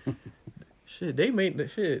 Shit, they made the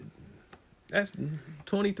shit. That's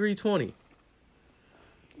 23-20.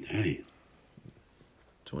 Damn.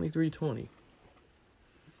 23-20.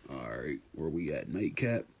 All right, where we at?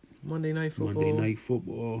 Nightcap. Monday Night Football. Monday Night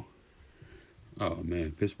Football. Oh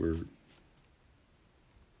man, Pittsburgh.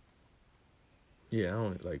 Yeah, I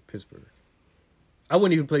don't like Pittsburgh. I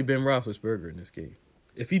wouldn't even play Ben Roethlisberger in this game.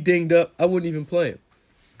 If he dinged up, I wouldn't even play him.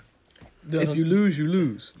 If you lose, you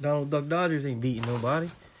lose. Donald Duck Dodgers ain't beating nobody.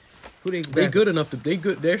 Who they? They good enough to.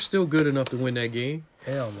 They're still good enough to win that game.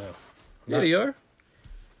 Hell no. Yeah, they are.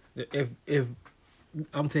 If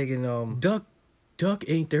I'm taking Duck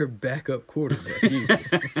ain't their backup quarterback either.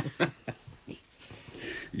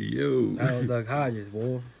 Yo. Donald Duck Hodges,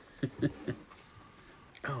 boy.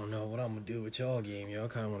 I don't know what I'm gonna do with y'all game, yo. I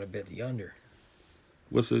kind of want to bet the under.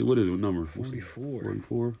 What is it number? 44.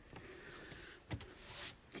 44.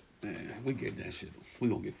 Man, we get that shit. We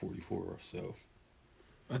gonna get 44 ourselves.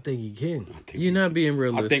 I think he can. You're not being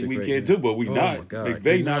realistic. I think we right can now. too, but we Oh not. my God.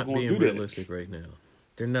 McVay You're not gonna being do that. realistic right now.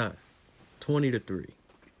 They're not. 20-3.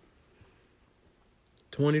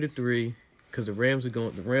 20-3. Because the Rams are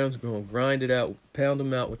going to grind it out, pound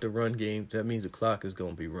them out with the run game. That means the clock is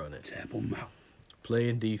going to be running. Tap them out.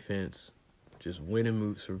 Playing defense, Just win and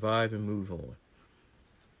move, survive and move on.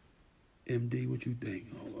 MD, what you think?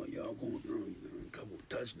 Oh, y'all gonna run a couple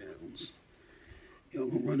touchdowns. Y'all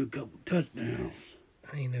gonna run a couple touchdowns.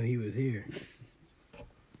 I didn't know he was here.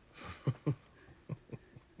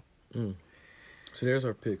 So there's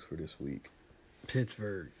our picks for this week.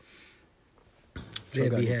 Pittsburgh. So got They'd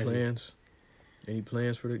be any happy. plans? Any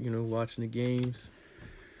plans for watching the games?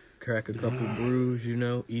 Crack a couple brews,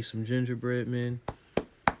 eat some gingerbread, man.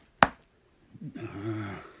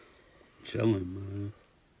 Chilling, man.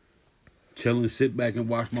 Chilling, sit back and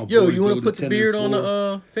watch my Yo, boys you want go to put the 10 beard and on 4.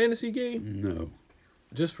 the fantasy game? No.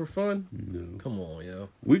 Just for fun? No. Come on, yo.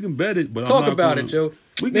 We can bet it, but Talk I'm not about gonna, it, Joe.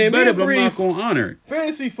 We can Man, bet me it, and but I'm Breeze- not gonna honor it.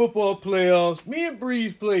 Fantasy football playoffs. Me and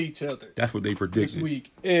Breeze play each other That's what they this predicted.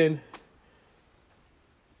 week. And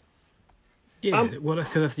Yeah, well, that's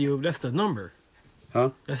because that's the number.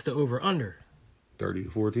 Huh? That's the over under. 30 to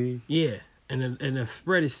 14? Yeah, and the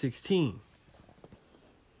spread is 16.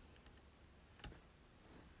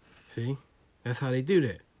 See, that's how they do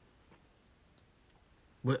that.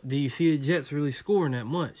 But do you see the Jets really scoring that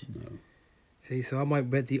much? No. See, so I might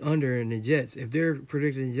bet the under in the Jets. If they're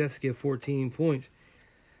predicting the Jets to get 14 points,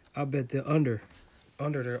 I'll bet the under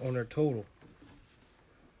on their total.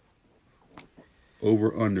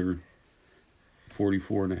 Over under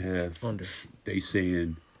 44 and a half. under. They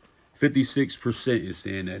saying 56% is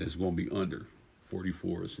saying that it's going to be under.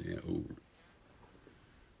 44 is saying over.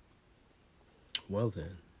 Well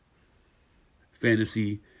then.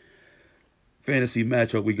 Fantasy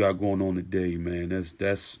matchup we got going on today, man. That's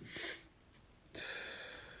this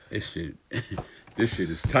shit. This shit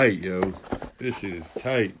is tight, yo. This shit is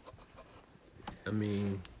tight. I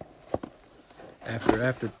mean,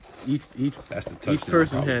 after each That's the touchdown each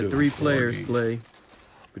person had probability 3 for our players game. play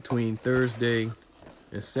between Thursday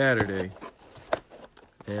and Saturday,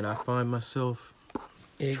 and I find myself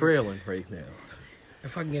trailing right now.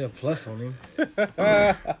 If I can get a plus on him,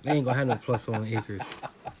 they ain't gonna have no plus on Akers.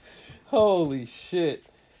 Holy shit.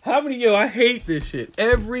 How many, I hate this shit.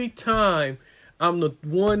 Every time I'm the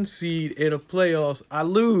 1 seed in a playoffs, I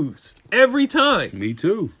lose. Every time. Me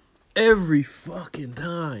too. Every fucking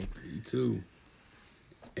time. Me too.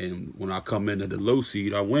 And when I come in at the low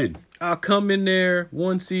seed, I win. I'll come in there,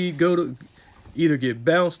 1 seed, go to either get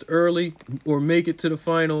bounced early or make it to the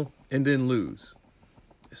final and then lose.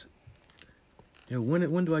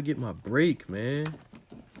 When do I get my break, man?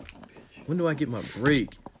 When do I get my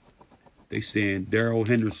break? They saying Darrell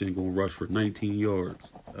Henderson gonna rush for 19 yards.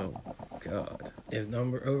 Oh God! If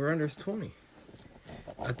number over under is 20,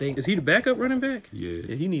 I think. Is he the backup running back?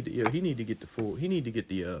 Yeah. He need to get the full. He need to get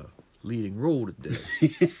the leading role today.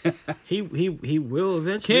 He will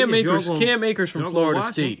eventually. Cam Akers from y'all gonna Florida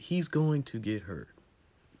watch State. him? He's going to get hurt.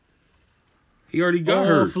 He already got All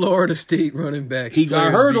hurt. Florida State running backs. He got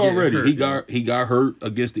players hurt be getting already. hurt, He got hurt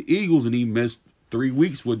against the Eagles and he missed 3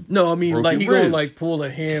 weeks with. No, I mean broken like he gonna ribs. like pull a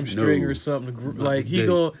hamstring No. or something. Not Like he today.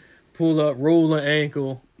 gonna pull up, roll an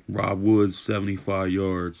ankle. Rob Woods 75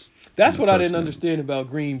 yards. That's and a what I didn't touchdown. understand about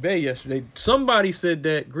Green Bay yesterday. Somebody said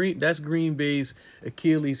that that's Green Bay's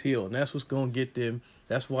Achilles heel, and that's what's going to get them.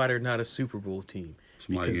 That's why they're not a Super Bowl team.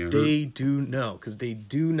 Somebody Because getting they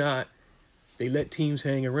do not. They let teams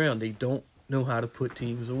hang around. They don't know how to put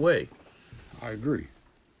teams away. I agree.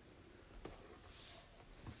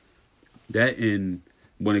 That and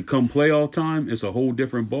when it come playoff time, it's a whole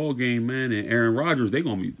different ball game, man. And Aaron Rodgers, they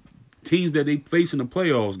gonna be teams that they face in the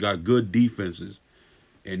playoffs got good defenses,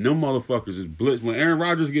 and them motherfuckers is blitz. When Aaron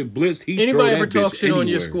Rodgers get blitzed, he Anybody throw that ever talk bitch shit on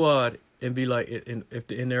your anywhere. squad and be like,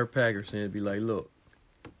 if in their Packers, and it'd be like, look,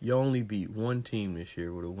 you only beat 1 team this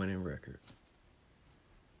year with a winning record.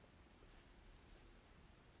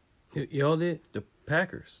 Y'all did? The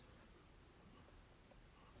Packers.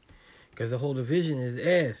 Because the whole division is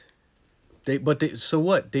ass. So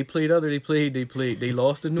what? They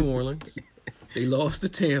lost to New Orleans. They lost to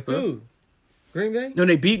Tampa. Who? Green Bay? No,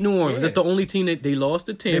 they beat New Orleans. Yeah. That's the only team that they lost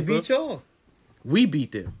to They Tampa. beat y'all. We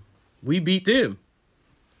beat them.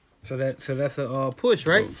 So that's a push,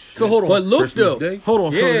 right? Oh, shit. So hold on. But look Christmas though. Day? Hold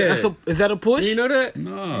on. Yeah. So is that a push? You know that?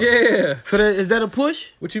 Nah. Yeah. So is that a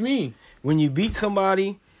push? What you mean? When you beat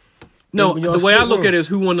somebody? No, when y'all the way I split look at it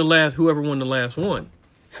rooms. is whoever won the last one.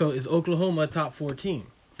 So is Oklahoma a top 4 team?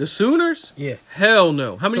 The Sooners? Yeah. Hell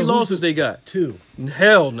no. How many So who's losses the- they got? 2.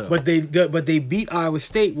 Hell no. But they beat Iowa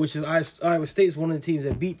State, which is Iowa State's one of the teams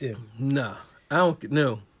that beat them. Nah. I don't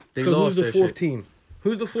know. They So lost who's the that 4th shit. team?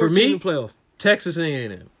 Who's the 4th For team me? in the playoffs? Texas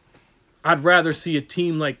A&M. I'd rather see a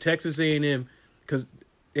team like Texas A&M because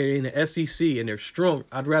they're in the SEC and they're strong.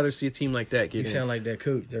 I'd rather see a team like that You get in. sound like their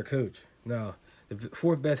coach. No, the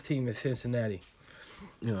 4th best team is Cincinnati.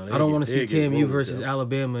 You know, I don't want to see they get TMU rolled, versus though.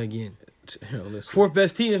 Alabama again. listen. Fourth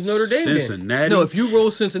best team is Notre Dame. Then. Cincinnati. No, if you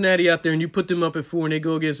roll Cincinnati out there and you put them up at 4 and they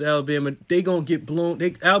go against Alabama, they gonna get blown.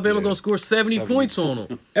 Alabama gonna score 70 points on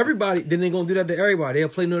them. Everybody, then they gonna do that to everybody. They'll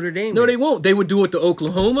play Notre Dame. No, they won't. They would do it to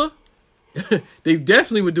Oklahoma. They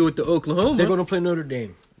definitely would do it to Oklahoma. They're gonna play Notre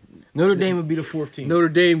Dame. Notre Dame would be the 4th team. Notre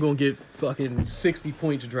Dame gonna get fucking 60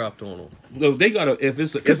 points dropped on them. No, they gotta. If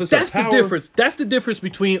it's That's a power, the difference. That's the difference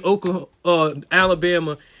between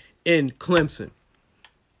Alabama and Clemson.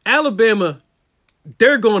 Alabama,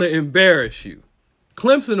 they're going to embarrass you.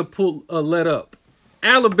 Clemson will pull a let up.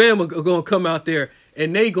 Alabama are going to come out there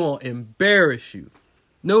and they going to embarrass you.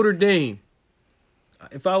 Notre Dame,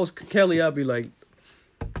 if I was Kelly, I'd be like,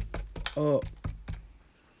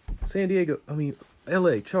 San Diego,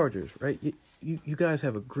 L.A. Chargers, right? You guys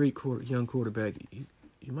have a great young quarterback.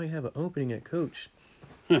 You might have an opening at coach.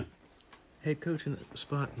 Head coach in the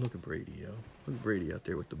spot. Look at Brady, yo. Look at Brady out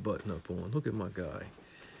there with the button up on. Look at my guy.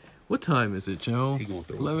 What time is it, Joe?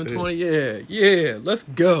 11:20. Yeah. Let's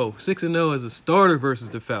go. 6-0 as a starter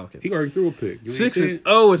versus the Falcons. He already threw a pick.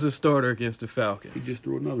 6-0 as a starter against the Falcons. He just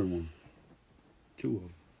threw another one. 2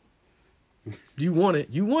 of them. You want it.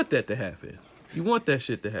 You want that to happen. You want that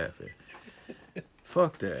shit to happen.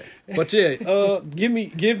 Fuck that. But yeah,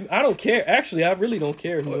 I don't care. Actually, I really don't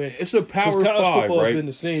care who wins. It's a Power college 5, football's right? been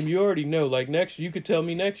the same. You already know. Like you could tell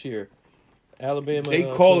me next year. Alabama. They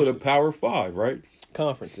call it a Power 5, right?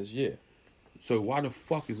 Conferences, yeah. So why the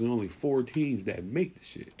fuck is there only 4 teams that make the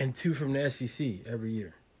shit? And 2 from the SEC every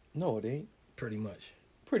year. No, it ain't. Pretty much.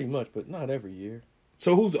 Pretty much, but not every year.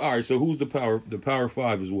 So who's the Power? The Power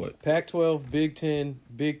 5 is what? Pac-12, Big 10,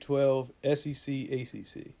 Big 12, SEC,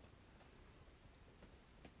 ACC.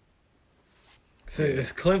 So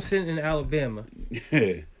it's Clemson and Alabama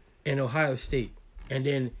and Ohio State. And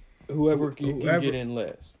then whoever can get in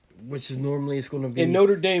last. Which is normally it's going to be. And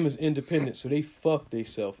Notre Dame is independent, so they fuck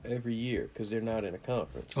themselves every year because they're not in a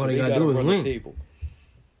conference. So all they got to gotta do is run win. the table.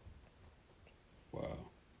 Wow.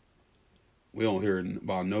 We don't hear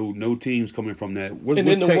about no teams coming from that.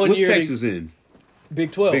 What's Texas in?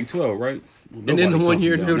 Big 12. Big 12, right? Well, and then the one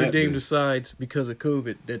year Notre Dame decides because of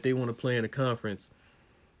COVID that they want to play in a conference,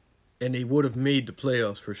 and they would have made the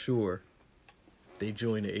playoffs for sure. They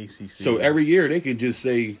join the ACC. So every year they can just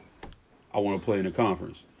say, "I want to play in a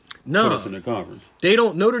conference." No, put us in the conference. They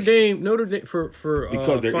don't. Notre Dame for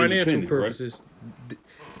because they're financial purposes,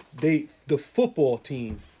 right? the football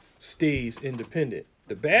team stays independent.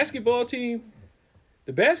 The basketball team,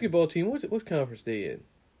 what conference they in?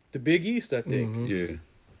 The Big East, I think. Mm-hmm.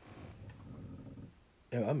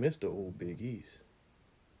 Yeah. I miss the old Big East.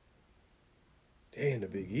 Damn, the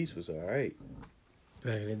Big East was all right.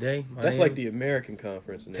 Back in the day. That's like the American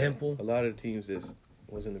conference. Now. Temple. A lot of the teams that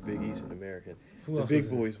was in the Big East and American. Who the else big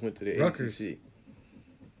was boys went to the Rutgers. ACC.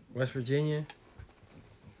 West Virginia.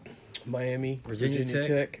 Miami. Virginia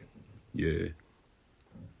Tech. Yeah.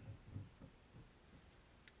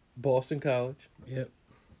 Boston College. Yep.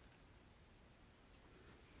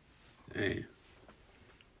 Damn.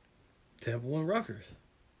 Temple and Rutgers.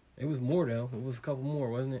 It was more, though. It was a couple more,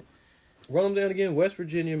 wasn't it? Run them down again. West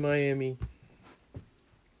Virginia, Miami.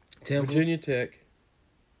 Temple. Virginia Tech.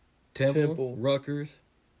 Temple. Rutgers.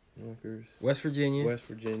 West Virginia.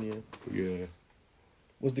 Yeah.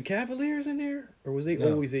 Was the Cavaliers in there? Or was they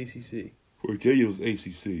always ACC? Virginia was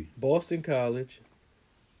ACC. Boston College.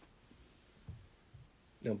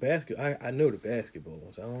 Now, I know the basketball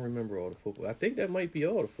ones. I don't remember all the football. I think that might be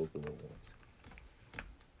all the football ones.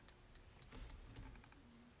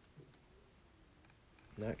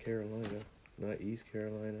 Not Carolina. Not East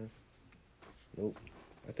Carolina. Nope.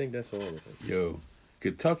 I think that's all of them. Yo,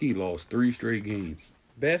 Kentucky lost 3 straight games.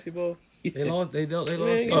 Basketball? They lost. They lost.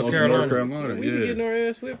 North Carolina. We were getting our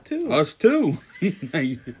ass whipped too. Us too.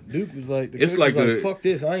 Duke was like, it's like fuck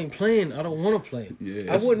this. I ain't playing. I don't want to play.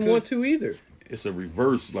 Yeah, I wouldn't want to either. It's a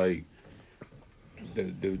reverse, like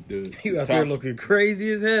the you out there looking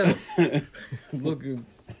crazy as hell, looking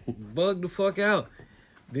bugged the fuck out.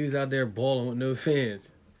 Dudes out there balling with no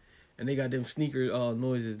fans, and they got them sneaker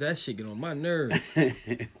noises. That shit get on my nerves.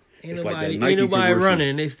 Ain't nobody running,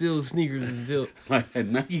 and they still sneakers and still like that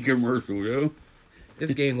Nike commercial, yo.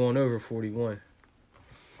 This game going over 41.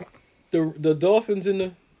 The Dolphins in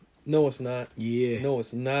the. No, it's not. Yeah. No,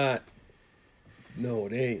 it's not. No,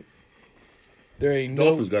 it ain't. There ain't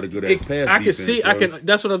Dolphins got a good ass pass I defense. can see.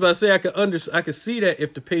 That's what I'm about to say. I could see that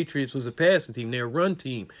if the Patriots was a passing team, they're a run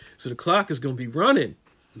team, so the clock is gonna be running.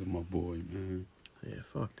 Look at my boy, man. Yeah,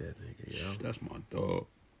 fuck that nigga, yo. That's my dog.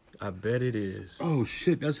 I bet it is. Oh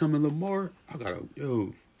shit, that's him and Lamar. I gotta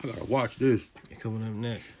watch this. Coming up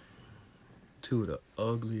next. 2 of the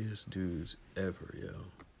ugliest dudes ever, yo.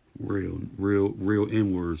 Real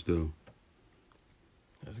N words though.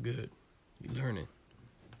 That's good. You learning.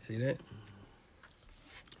 See that?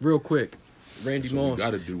 Real quick, Randy That's what we Moss.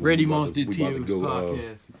 gotta do when Randy we about Moss to- did we about to Tio's go,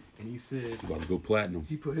 podcast, and he said He's about to go platinum.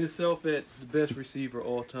 he put himself at the best receiver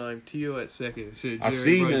all time, Tio at second. He said I Jerry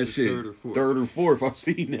seen Rice that is shit. third or fourth. I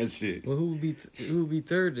seen that shit. Well, who would be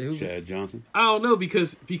third? Chad Johnson. I don't know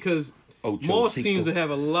because Ocho Moss Cinco. seems to have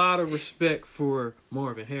a lot of respect for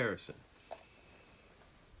Marvin Harrison.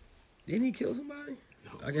 Didn't he kill somebody?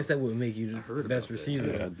 I guess that would make you the heard best about that, receiver.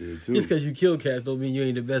 Yeah, I did too. Just because you kill cats don't mean you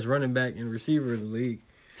ain't the best running back and receiver in the league.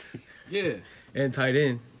 Yeah, And tight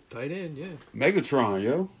end. tight end. Yeah, Megatron,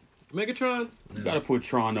 yo. Megatron. You gotta put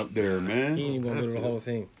Tron up there, man. He ain't even gonna go to the Have to. Hall of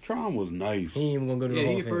Fame. Tron was nice. He ain't even gonna go to the Yeah,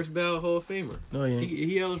 Hall he of Fame. first ballot Hall of Famer. No, he ain't.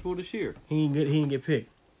 He eligible this year. He ain't good. He ain't get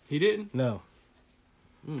picked. He didn't. No.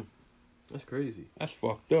 That's crazy. That's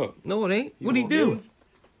fucked up. No, it ain't. He What'd he won't do? do it.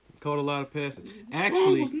 Caught a lot of passes.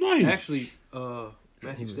 was nice. Actually,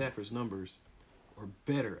 Matthew Stafford's numbers are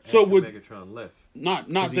better So after with- Megatron left. Not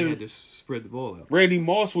Because he had that to spread the ball out. Randy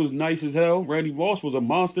Moss was nice as hell. Randy Moss was a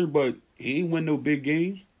monster, but he ain't win no big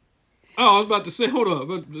games. Oh, I was about to say, hold on.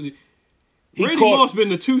 Randy caught- Moss been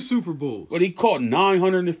to 2 Super Bowls. But he caught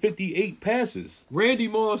 958 passes. Randy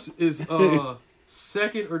Moss is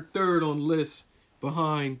second or third on lists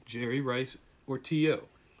behind Jerry Rice or T.O.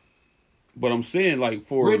 But I'm saying, like,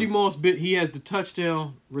 for Randy Moss, he has the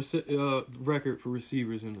touchdown record for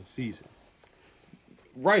receivers in the season.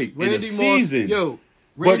 right Randy in the Moss, season. yo,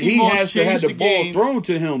 but Randy he Moss has to have changed the ball game. thrown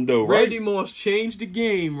to him, though, right? Randy Moss changed the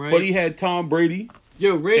game, right? But he had Tom Brady.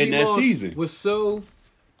 Yo, Randy in that Moss season. was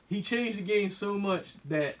he changed the game so much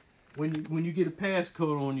that when you get a pass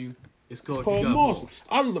code on you, it's called, It's called you got Moss.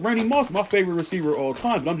 balls. Randy Moss, my favorite receiver of all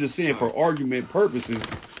time. But I'm just saying, for argument purposes,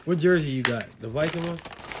 What jersey you got? The Viking one?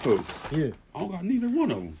 who? Yeah. I don't got neither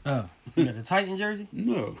one of them. Oh. You got the Titan jersey?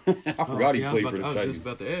 No. I forgot he I played for the was Titans. just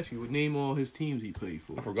about to ask you, name all his teams he played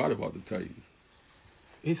for. I forgot about the Titans.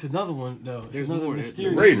 It's another one though. It's There's another more.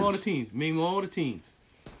 mysterious. Raiders. Name all the teams. Name all the teams.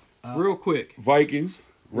 Real quick. Vikings,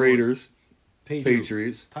 Raiders,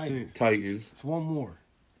 Patriots, Titans. Titans, It's one more.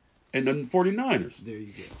 and the 49ers. There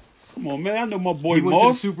you go. Come on, man. I know my boy He went to the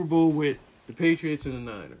Moss. Super Bowl with the Patriots and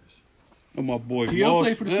the Niners. I know my boy T.O. Moss.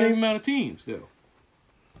 played for the man. same amount of teams, though.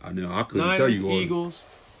 I know. I couldn't tell Niners, you all. Eagles,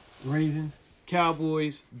 Ravens.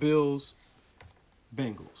 Cowboys, Bills,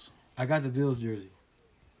 Bengals. I got the Bills jersey.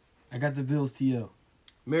 I got the Bills TO.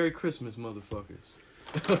 Merry Christmas, motherfuckers.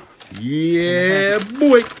 Yeah,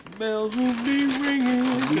 boy. Bells will be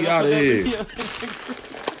ringing. We out of here.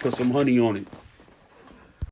 Put some honey on it.